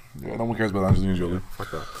fucking know. Yeah, no one cares about Angelina Jolie.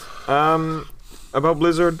 Fuck that. About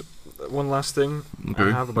Blizzard, one last thing. I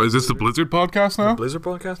Okay. have about Is this the Blizzard podcast The now? Blizzard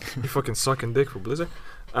podcast? You fucking sucking dick for Blizzard.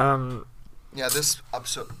 Yeah, this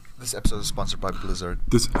episode is sponsored by Blizzard.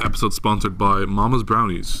 This episode sponsored by Mama's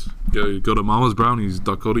Brownies. Go to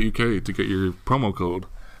mamasbrownies.co.uk to get your promo code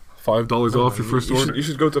 $5 off your first order. You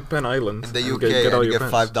should go to Penn Island. In the and UK, get all and you your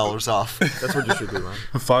get pens. $5 off. That's what you should do, man.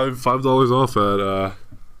 $5 off at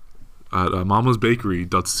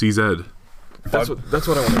mamasbakery.cz. That's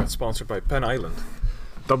what I want to get sponsored by. Penn Island.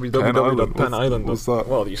 www.pennisland. What's that?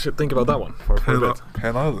 Well, you should think about that one for a bit.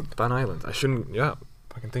 Penn Island. Penn Island. I shouldn't. Yeah,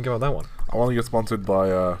 I can think about that one. I want to get sponsored by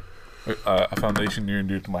a foundation near and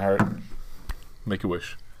dear to my heart. Make a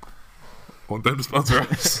Wish. Want them to sponsor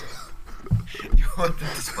us? You want them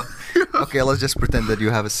to sponsor? Okay, let's just pretend that you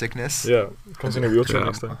have a sickness. Yeah, comes in a wheelchair Yeah.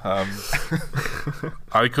 next time.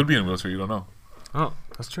 I could be in a wheelchair. You don't know. Oh,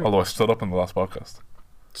 that's true. Although I stood up in the last podcast.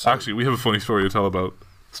 Actually, we have a funny story to tell about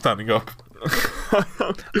standing up.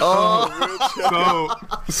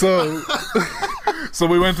 So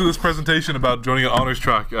we went to this presentation about joining an honors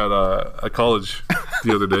track at a college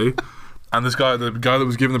the other day, and the guy that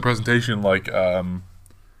was giving the presentation, like,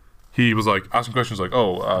 he was like asking questions like,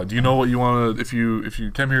 do you know what you want to, if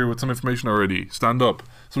you came here with some information already, stand up.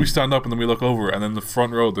 So we stand up and then we look over, and then the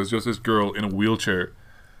front row there's just this girl in a wheelchair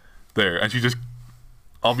there, and she just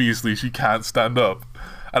obviously she can't stand up,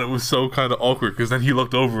 and it was so kind of awkward because then he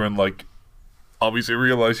looked over and like obviously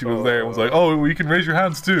realized she was there and was like, oh, well, you can raise your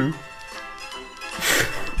hands too.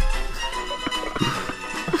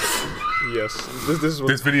 Yes, this is what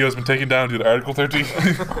This video has been taken down due to Article 13.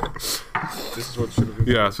 this is what should have been.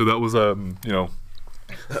 Yeah, so that was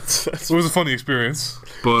That's it was a funny experience,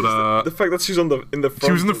 but the fact that she's in the front.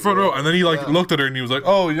 she was in the front row, and then he like looked at her and he was like,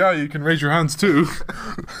 oh yeah, you can raise your hands too.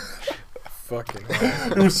 Fucking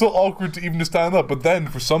hell. It was so awkward to even to stand up, but then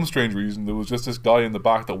for some strange reason there was just this guy in the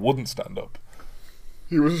back that wouldn't stand up.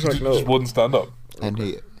 He was just like, Just no. wouldn't stand up.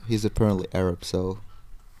 And he's apparently Arab, so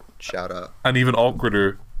shout out. And even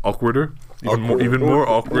awkwarder, even more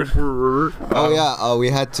awkward. Oh yeah, we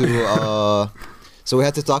had to so we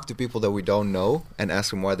had to talk to people that we don't know and ask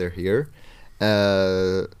them why they're here.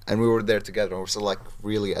 And we were there together, and we're still like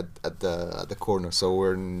really at the corner, so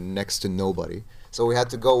we're next to nobody. So we had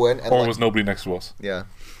to go in and Or like, was nobody next to us? yeah.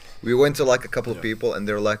 We went to like a couple of people, and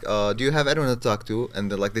they're like, do you have anyone to talk to?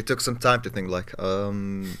 And they're like, they took some time to think, like,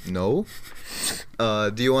 no.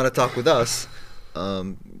 Do you want to talk with us?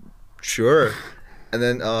 Sure. And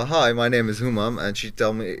then, hi, my name is Humam, and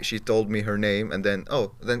she told me her name, and then,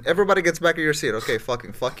 then everybody gets back in your seat. Okay, fuck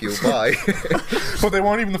you, bye. But they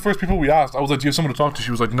weren't even the first people we asked. I was like, do you have someone to talk to?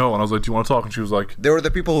 She was like, no. And I was like, do you want to talk? And she was like, They were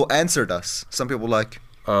the people who answered us. Some people like,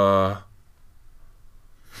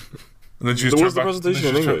 and then she just There was turned the back- presentation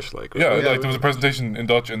then in she English, turned- like. Yeah, like there was a presentation in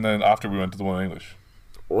Dutch, and then after we went to the one in English,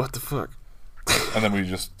 What the fuck? and then we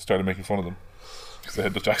just started making fun of them because they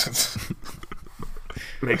had Dutch accents.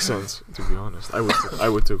 Makes sense, to be honest. I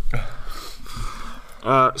would too.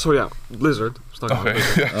 So yeah, Blizzard. Let's talk about Okay.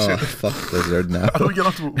 Blizzard. Yeah, fuck Blizzard now. How do we get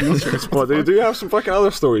onto wheelchairs? Well, do you have some fucking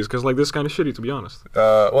other stories? Because like this is kind of shitty, to be honest.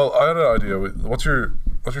 Well, I had an idea. What's your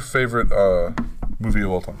favorite movie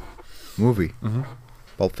of all time? Movie.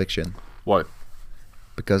 Pulp Fiction. Why?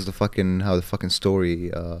 Because how the fucking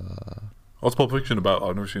story, What's Pulp Fiction about?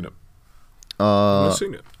 I've never seen it. I've not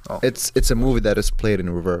seen it. it's a movie that is played in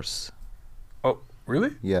reverse. Oh,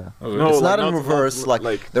 really? Yeah. Oh, No, It's like, not in reverse, like,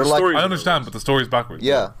 they're the like- story I is understand, reversed. but the story's backwards.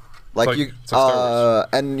 Yeah. Like like- you, it's like Star Wars.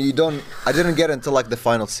 and you don't. I didn't get into like the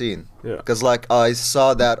final scene. Yeah. Because like I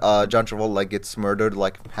saw that John Travolta like gets murdered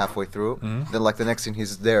like halfway through. Then like the next scene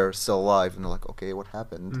he's there still alive, and they're like, okay, what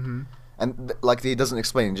happened? And like he doesn't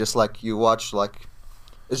explain. Just like you watch like,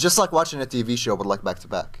 it's just like watching a TV show but like back to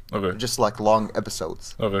back. Okay. Just like long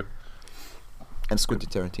episodes. Okay. And it's Quentin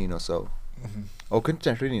Tarantino, so. Oh,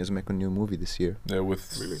 Quentin Tarantino is making a new movie this year Yeah,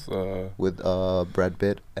 with with Brad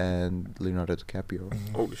Pitt and Leonardo DiCaprio.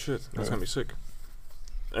 Holy shit, that's gonna be sick.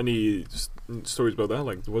 Any stories about that?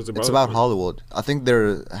 Like, what's it about? It's about Hollywood. I think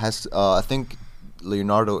I think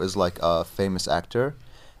Leonardo is like a famous actor,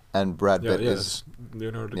 and Brad Pitt is.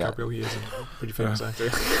 Leonardo yeah. DiCaprio. He is a pretty famous actor.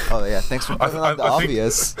 Oh yeah, thanks for pointing out the I think-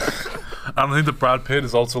 obvious. I don't think that Brad Pitt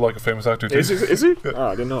is also like a famous actor too. Is he?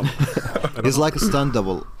 I didn't know. He's like a stunt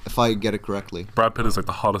double, if I get it correctly. Brad Pitt is like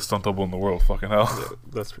the hottest stunt double in the world. Fucking hell.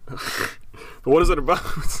 That's but what is it about?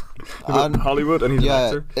 Is it Hollywood and he's an Yeah,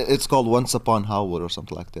 actor? it's called Once Upon Hollywood or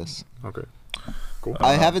something like this. Okay. Cool.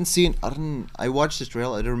 I haven't seen. I watched the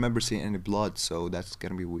trailer. I don't remember seeing any blood, so that's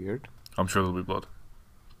gonna be weird. I'm sure there'll be blood.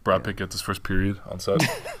 Brad Pitt gets his first period on set.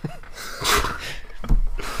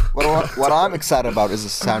 What I'm excited about is the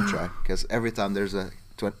soundtrack, because every time there's a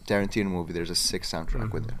Tarantino movie, there's a sick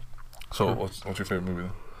soundtrack with it. So what's your favorite movie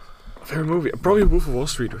then? Favorite movie? Probably Wolf of Wall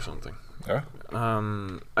Street or something. Yeah.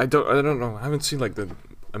 I don't know. I haven't seen like the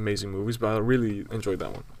amazing movies, but I really enjoyed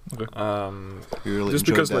that one. Okay. You really Just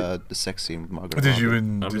enjoyed because, like- the sex scene with Margaret Did you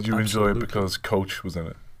Robbie. did you enjoy it Absolutely. because Coach was in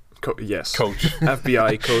it? Yes. Coach.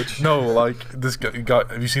 FBI coach. No, like this guy.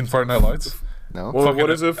 Have you seen Friday Night Lights? No. Well, Fucking- what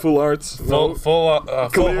is it? Full arts? Full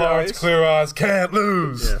Clear hearts, eyes. clear eyes, can't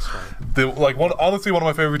lose. Yes, right. Honestly, one of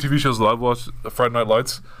my favorite TV shows that I've watched, Friday Night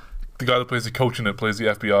Lights. The guy that plays the coach in it plays the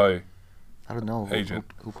FBI. I don't know Agent.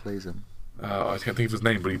 who plays him. I can't think of his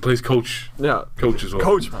name, but he plays Coach. Yeah. Coach as well.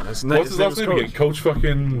 Coach, man. His What's his last is name Coach. again? Coach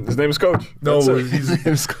fucking. His name is Coach. No, That's it.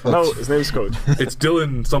 he's. No, his name is Coach. It's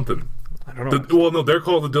Dylan something. I don't know. Well, no, they're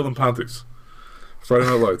called the Dylan Panthers. Friday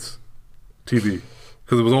Night Lights, TV,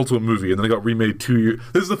 because it was also a movie, and then it got remade 2 years.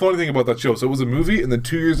 This is the funny thing about that show. So it was a movie, and then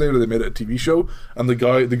 2 years later they made it a TV show, and the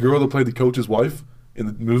girl that played the coach's wife in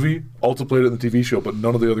the movie also played it in the TV show, but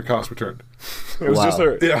none of the other cast returned. It was Wow. just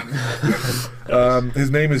her. Yeah. His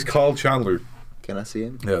name is Carl Chandler. Can I see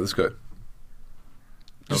him? Yeah, this guy.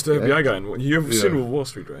 Just the Okay. FBI guy. And you've seen Yeah. Wolf of Wall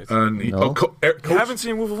Street, right? And he, No. Coach, You haven't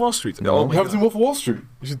seen Wolf of Wall Street? No. Oh you my haven't seen God. Wolf of Wall Street?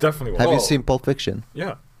 You should definitely watch Have it. you Oh. seen Pulp Fiction?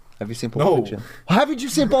 Yeah. Have you seen Pulp No. Fiction? Haven't you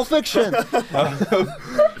seen Pulp Fiction?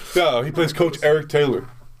 Yeah, he plays Coach Eric Taylor.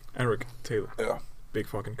 Eric Taylor. Yeah. Big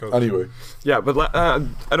fucking coach. Anyway, Yeah, but I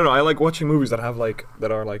don't know. I like watching movies that are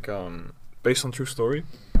based on true story.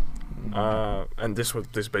 And this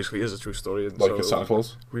basically is a true story. And like so a Santa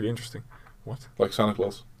Claus, Really interesting. What? like Santa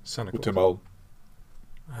Claus Santa with Claus. Tim Allen.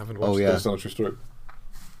 I haven't Oh, watched yeah. Based on a true story.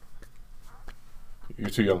 You're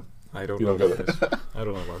too young. it. I don't You know don't about get this. I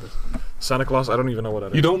don't know about this. Santa Claus. I don't even know what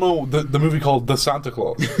that is. You don't know the movie called The Santa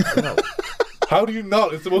Claus? No. How do you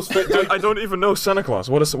not? It's the most. I don't even know Santa Claus.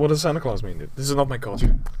 What does Santa Claus mean? This is not my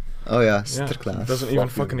culture. Oh yeah, Yeah, Sinterklaas. it doesn't even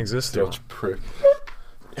fucking exist. here. Dutch prick.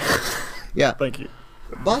 Yeah. Thank you.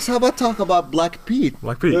 Boss, how about talk about Black Pete?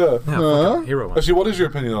 Black Pete. Yeah. Fucking hero. Man. Actually, what is your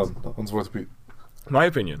opinion on Zwarte Piet? My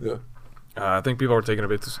opinion. Yeah. I think people are taking a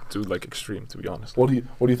bit to like extreme, to be honest. What do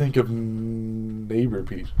you think of Neighbor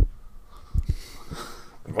Pete?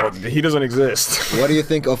 Well, he doesn't exist. What do you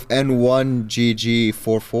think of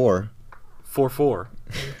N1GG44? 4-4.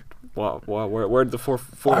 Wow, where did the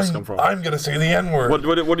 4-4s come from? I'm gonna say the N word.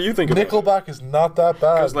 What do you think? about it? Nickelback is not that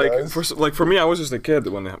bad, Because guys. for me, I was just a kid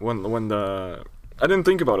when the I didn't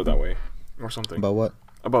think about it that way, or something. About what?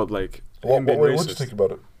 About like what him being what racist. did you think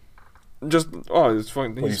about it? Just it's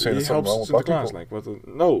fine. you say there's something wrong helps with in the black class. people? Like what?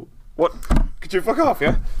 No. What? Could you fuck off?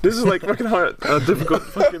 Yeah. This is like fucking hard, a difficult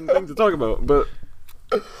fucking thing to talk about. But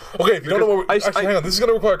Okay, if you don't know what Because actually, hang on. This is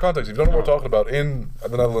gonna require context. If you don't know what we're talking about, in the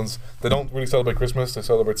Netherlands, they don't really celebrate Christmas. They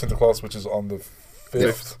celebrate Santa Claus, which is on the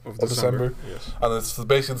 5th of December. Yes. And it's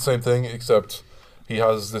basically the same thing, except he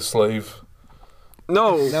has this slave.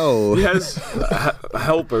 No. He has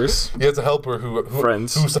helpers. He has a helper who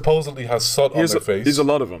Friends. who supposedly has soot on their face. He's a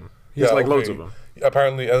lot of them. He's Yeah, like loads okay. of them.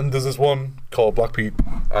 Apparently, and there's this one called Black Pete,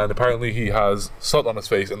 and apparently he has soot on his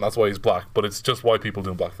face, and that's why he's black. But it's just white people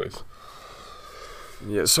doing blackface.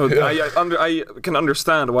 Yeah. So Yeah. I can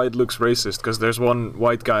understand why it looks racist because there's one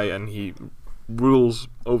white guy and he rules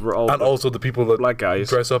over all. And the also the people that black guys.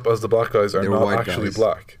 dress up as the black guys are They're not white actually guys.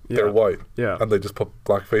 black. Yeah. They're white. Yeah. And they just put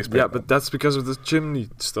black face paint Yeah, on. but that's because of the chimney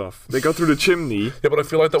stuff. They go through the chimney. Yeah, but I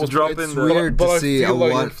feel like that was drop It's in the- weird but I to see feel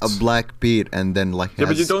like a Black Pete and then like Yeah,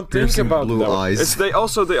 but you has don't think piercing about blue that. eyes. It's they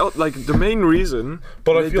like the main reason.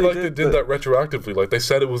 But I feel like they did that retroactively. Like they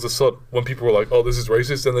said it was a soot when people were like, "Oh, this is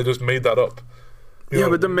racist," and they just made that up. You Yeah,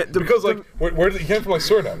 know, but because like where did he came from? Like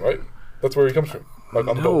Suriname, right? That's where he comes from. Like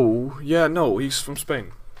on the boat. No, yeah, no, he's from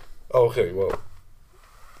Spain. Oh, okay, well,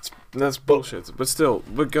 That's bullshit. But still,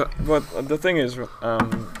 but the thing is,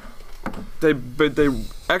 they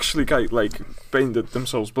actually like painted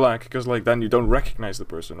themselves black because like then you don't recognize the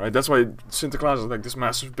person, right? That's why Sinterklaas has like this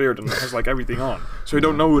massive beard and has like everything on, so you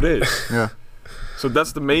don't know who it is. Yeah. So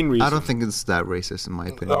that's the main reason. I don't think it's that racist in my I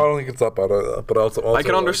opinion. don't think it's that bad. But also I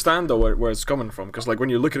can like, understand though where it's coming from because like when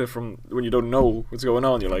you look at it from when you don't know what's going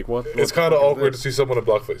on, you're like, what? It's kind of awkward to see someone in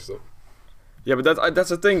blackface though, Yeah, but that's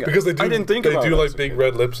the thing. because they do. I didn't think they about do it. like big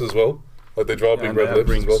red lips as well. Like they draw Yeah, big and they red have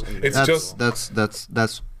lips as well. rings. It's just that is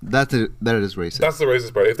racist. that's the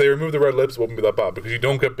racist part. If they remove the red lips, it wouldn't be that bad because you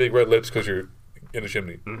don't get big red lips because you're in a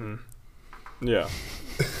chimney. Yeah.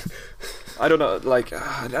 I don't know. Like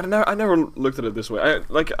I never looked at it this way.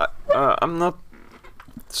 I'm not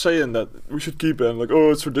saying that we should keep it. And like, oh,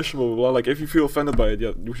 it's traditional. Blah, blah. Like, if you feel offended by it,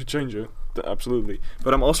 yeah, we should change it. Absolutely.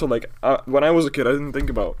 But I'm also like, when I was a kid, I didn't think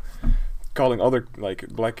about calling other like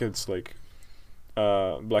black kids like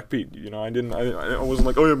Black Pete. You know, I didn't. I wasn't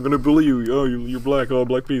like, oh, I'm gonna bully you. Oh, you're black. Oh,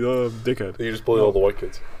 Black Pete. Oh, dickhead. You just bully all the white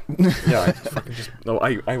kids, Yeah, I fucking just no.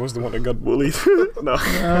 I was the one that got bullied. No.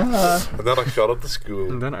 and then I shot up the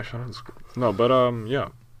school. And then I shot out of school. No, but yeah,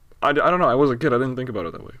 I don't know. I was a kid. I didn't think about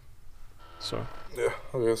it that way. So Yeah,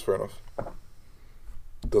 okay, that's fair enough.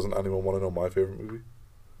 Doesn't anyone want to know my favorite movie?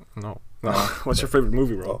 No. What's your favorite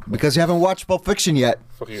movie, bro? Because you haven't watched Pulp Fiction yet.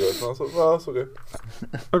 Fuck you guys. No, that's okay.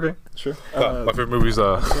 Okay, sure. My favorite movie is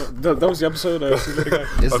that was the episode. See you later, guy.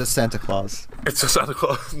 It's the Santa Claus. It's a Santa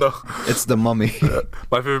Claus. No. It's the Mummy.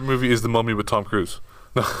 My favorite movie is The Mummy with Tom Cruise.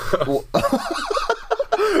 No.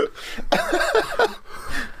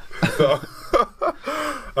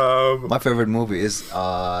 My favorite movie is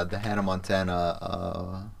the Hannah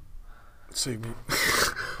Montana. Save me.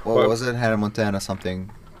 What was it? Hannah Montana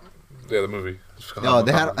something. Yeah, the movie. No,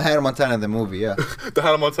 the Hannah Montana the movie. Yeah. The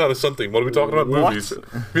Hannah Montana something. What are we talking about? What? Movies.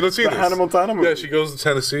 Have you not seen The this? Hannah Montana movie? Yeah, she goes to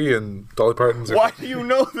Tennessee and Dolly Parton's. Why do you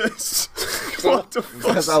know this? What the fuck?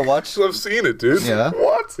 Because I watched. I've seen it, dude. Yeah.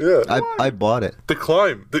 What? Yeah. I bought it. The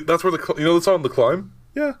Climb. That's where you know the song The Climb?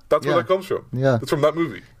 Yeah. That's where Yeah. that comes from. Yeah. It's from that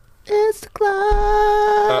movie. It's the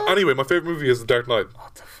cloud. Anyway, my favorite movie is The Dark Knight.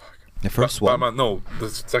 What the fuck? The first one. Batman. No, the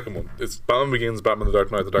second one. It's Batman Begins, Batman The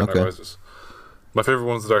Dark Knight, The Dark Knight Okay. Rises. My favorite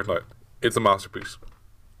one is The Dark Knight. It's a masterpiece.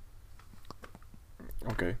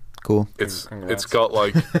 Okay. Cool. It's Congrats. got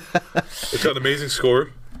like it's got an amazing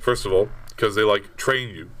score. First of all, because they like train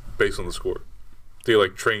you based on the score. They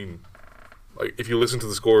like train. Like if you listen to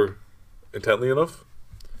the score intently enough,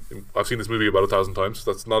 I've seen this movie about 1,000 times.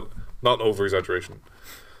 That's not an over exaggeration.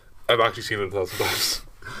 I've actually seen it 1,000 times.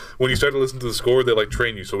 When you start to listen to the score, they like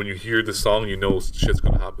train you. So when you hear this song, you know shit's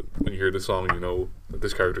gonna happen. When you hear this song, you know that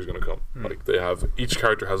this character's gonna come. Like they have each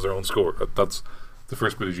character has their own score. That's the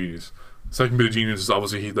first bit of genius. Second bit of genius is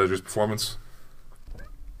obviously Heath Ledger's performance.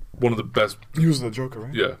 One of the best, He was the Joker,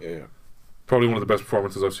 right? Yeah. Yeah. probably one of the best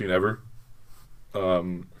performances I've seen ever.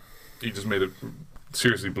 He just made it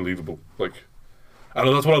seriously believable. Like, I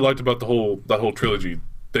know that's what I liked about that whole trilogy.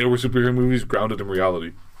 They were superhero movies grounded in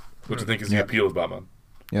reality, which I think is the Yeah. appeal of Batman.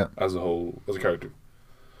 Yeah. As a character.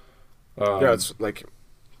 Yeah, it's like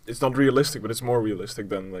it's not realistic, but it's more realistic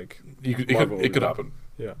than like Marvel, it could yeah. happen.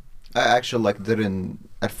 Yeah. I actually didn't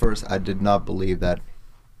at first. I did not believe that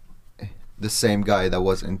the same guy that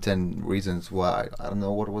was in 10 Reasons Why. I don't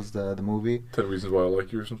know what was the movie, 10 Reasons Why I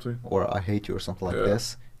Like You or something. or I Hate You or something like Yeah.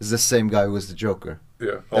 this. Is the same guy who was the Joker?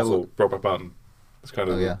 Yeah. That Also, wa- Brokeback Mountain. It's kind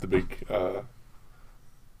of Oh, yeah. the big. Have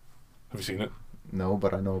you seen it? No,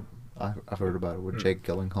 but I know I've heard about it with Jake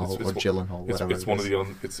Gyllenhaal It's- or it's- Gyllenhaal, whatever. It's it one of is.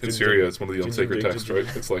 the it's in Syria. It's one of the unsacred texts, right?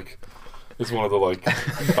 It's like it's one of the like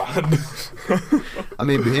banned. I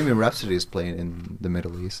mean, Bohemian Rhapsody is playing in the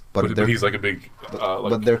Middle East, but but he's like a big.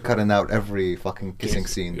 but they're cutting out every fucking kissing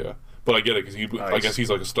scene. Yeah, but I get it because I Nice. guess he's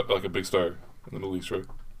like like a big star in the Middle East, right?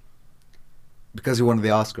 Because he won the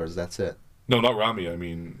Oscars. That's it. No, not Rami. I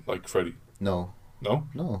mean like Freddie. No, No,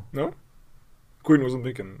 no, No. Queen wasn't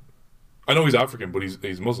thinking. I know he's African, but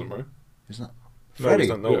he's Muslim, right? he's not. No, Freddie, he's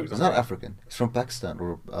not. No, Yeah. he's not African. He's from Pakistan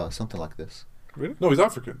or something like this. Really? No, he's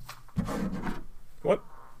African. What?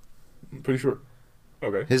 I'm pretty sure.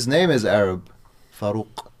 Okay. His name is Arab, Farouk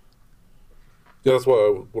Yeah, that's why I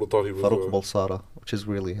would have thought he was. Farouk Balsara, which is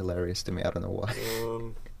really hilarious to me. I don't know why.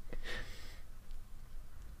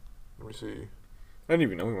 Let me see. I didn't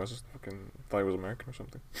even know he was. Just fucking thought he was American or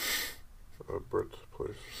something. Brit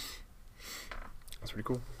place. That's pretty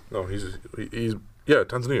cool. No, he's yeah,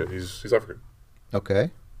 Tanzania. He's African.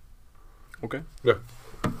 Okay, Okay. Yeah.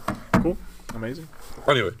 Cool. Amazing.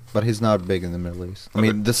 Anyway, but he's not big in the Middle East. I Okay.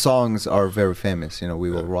 mean, the songs are very famous. You know, "We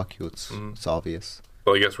Will Yeah. Rock You." It's obvious.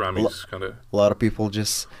 well, I guess Rami's kind of. A lot of people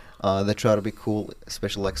just they try to be cool,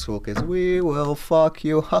 especially like school kids. "We will fuck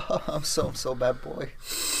you." I'm so bad boy.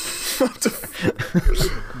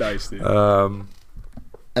 Nice, dude.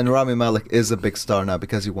 And Rami Malek is a big star now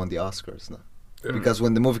because he won the Oscars now. Yeah. Because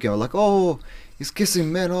when the movie came out, like, oh, he's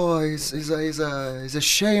kissing men. Oh, he's a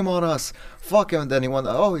shame on us. Fuck him. And then he won.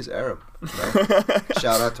 Oh, he's Arab. You know?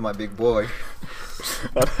 Shout out to my big boy.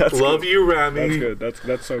 That's Love good. you, Rami. That's good.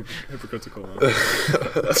 That's so hypocritical, man.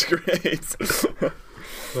 That's great.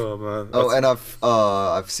 Oh man. Oh, and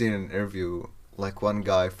I've seen an interview. Like one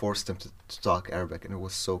guy forced him to talk Arabic, and it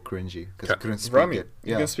was so cringy because he couldn't speak Rami, it.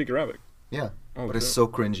 you Yeah, can speak Arabic. yeah, Oh, but it's shit. so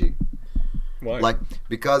cringy. Why? Like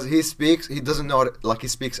because he doesn't know it, like he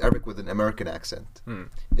speaks Arabic with an American accent.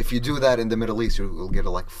 If you do that in the Middle East, you'll get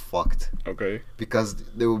like fucked Okay. because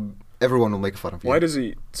everyone will make fun of you. Why does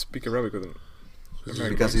he speak Arabic with him?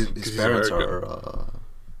 Because his he's parents American. are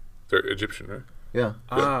They're Egyptian, right? yeah.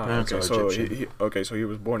 Ah, parents okay. are So Egyptian. so he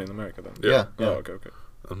was born in America then. Yeah. Oh, okay.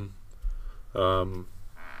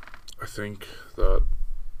 I think that.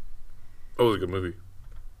 Oh, it was a good movie.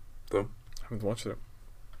 Though. I haven't watched it.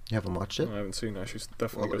 You haven't watched it? I haven't seen it. I should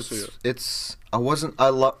definitely Well, go see it. it's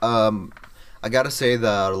I gotta say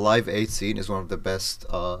the Live Aid scene is one of the best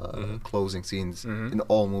closing scenes Mhm. in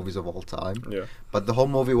all movies of all time. Yeah. But the whole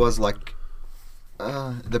movie was like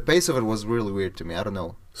the pace of it was really weird to me. I don't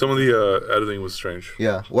know. Some of the editing was strange.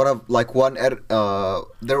 Yeah, there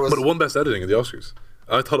was. But it won best editing at the Oscars.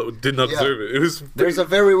 I thought it did not deserve it. It was. There's a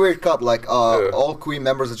very weird cut, like all Queen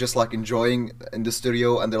members are just like enjoying in the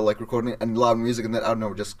studio, and they're like recording and loud music, and then I don't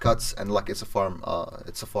know, just cuts and like it's a farm.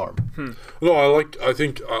 It's a farm. No, I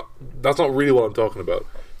think that's not really what I'm talking about.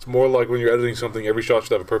 It's more like when you're editing something, every shot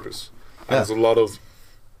should have a purpose. And there's a lot of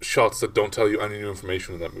shots that don't tell you any new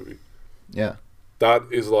information in that movie. Yeah. That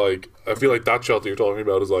is like, I feel like that shot that you're talking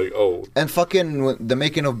about is like, oh. And fucking the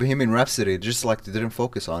making of Bohemian Rhapsody, just like they didn't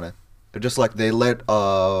focus on it. They're just like they let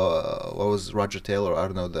what was Roger Taylor, I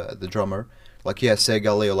don't know, the drummer, like say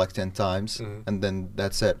Galileo like 10 times, and then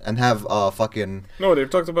that's it. And have fucking. No, they've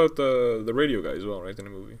talked about the radio guy as well, right, in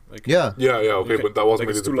the movie. Like. Yeah. Yeah, okay, but that wasn't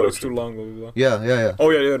like really it's too long, blah blah blah. Yeah. Oh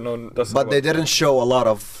yeah, no, that's. But they didn't show a lot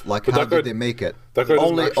of like how did they make it. That guy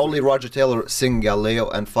only Roger Taylor sing Galileo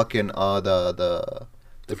and fucking the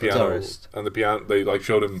piano guitarist. And the piano. They like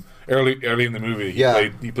showed him early in the movie.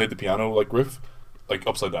 He played the piano like riff, like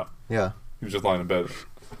upside down. Yeah. He was just lying in bed.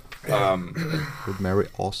 With Mary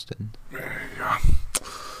Austin. Yeah.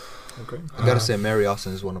 Okay. I gotta say, Mary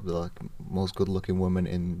Austin is one of the like most good-looking women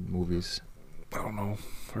in movies. I don't know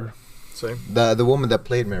her. Same. The woman that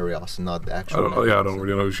played Mary Austin, not the actual. I don't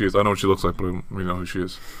really know who she is. I know what she looks like, but I don't really know who she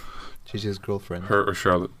is. She's his girlfriend. Her or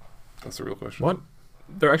Charlotte? That's the real question. What?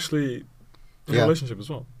 They're actually in a relationship as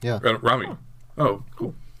well. Yeah. Rami. Oh,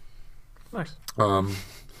 cool. Nice. I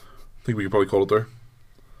think we could probably call it there.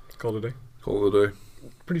 Call it a day. Call it a day.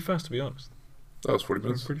 Pretty fast, to be honest. That was 40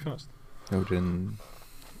 minutes. Pretty fast. No, we didn't.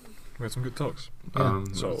 We had some good talks.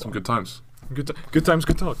 Some good times. Good times,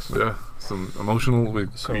 good talks. Yeah, some emotional. We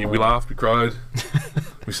laughed, we cried,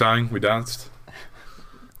 we sang, we danced.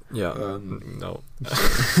 Yeah. No.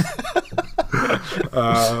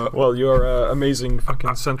 Well, your amazing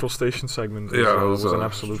fucking Central Station segment was an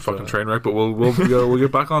absolute fucking train wreck. But we'll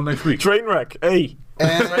get back on next week. Train wreck. Hey.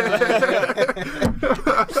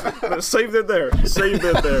 Saved it there.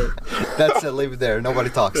 That's it. Leave it there. Nobody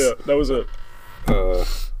talks. Yeah, that was it.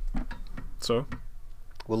 So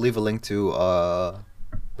we'll leave a link to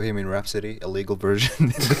Bohemian Rhapsody, a legal version in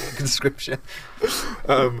the description.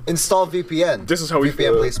 Install VPN. This is how we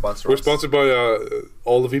VPN please sponsor We're us. sponsored by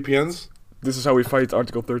all the VPNs. This is how we fight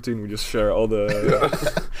Article 13. We just share all the.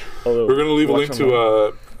 We're gonna leave a link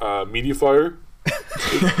to Mediafire.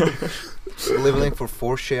 We'll leave a link for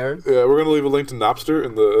 4Share. Yeah, we're gonna leave a link to Napster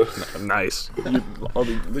in the. Nice. All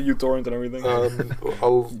the uTorrent and everything.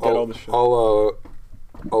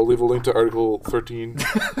 I'll leave a link to Article 13.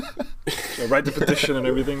 Write the petition and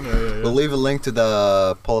everything. Yeah. We'll leave a link to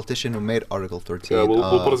the politician who made Article 13. Yeah,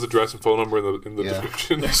 we'll put his address and phone number in the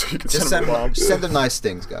description. Yeah, so you can just send them nice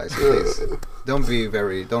things, guys. Please, don't be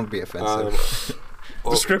offensive.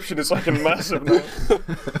 Description is like a massive. No?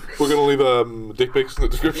 We're gonna leave dick pics in the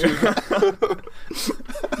description.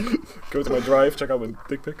 Go to my drive, check out my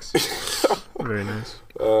dick pics. Very nice.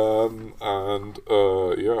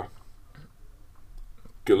 Yeah.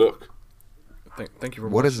 Good luck. Thank you for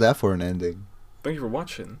What is that for an ending? Thank you for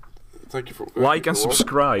watching. Thank you for like and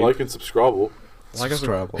subscribe. Like and subscribe.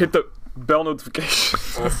 Hit the bell notification.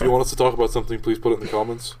 If you want us to talk about something, please put it in the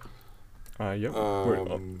comments. Yeah,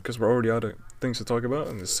 because we're already out of things to talk about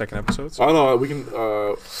in the second episode. So. I know we can.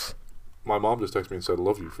 My mom just texted me and said "I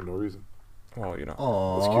love you" for no reason. Well, you know,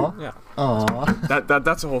 Aww. that's cute. Yeah. Aww.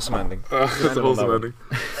 That's a wholesome ending. That's a wholesome ending.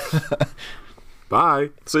 Bye.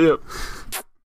 See ya.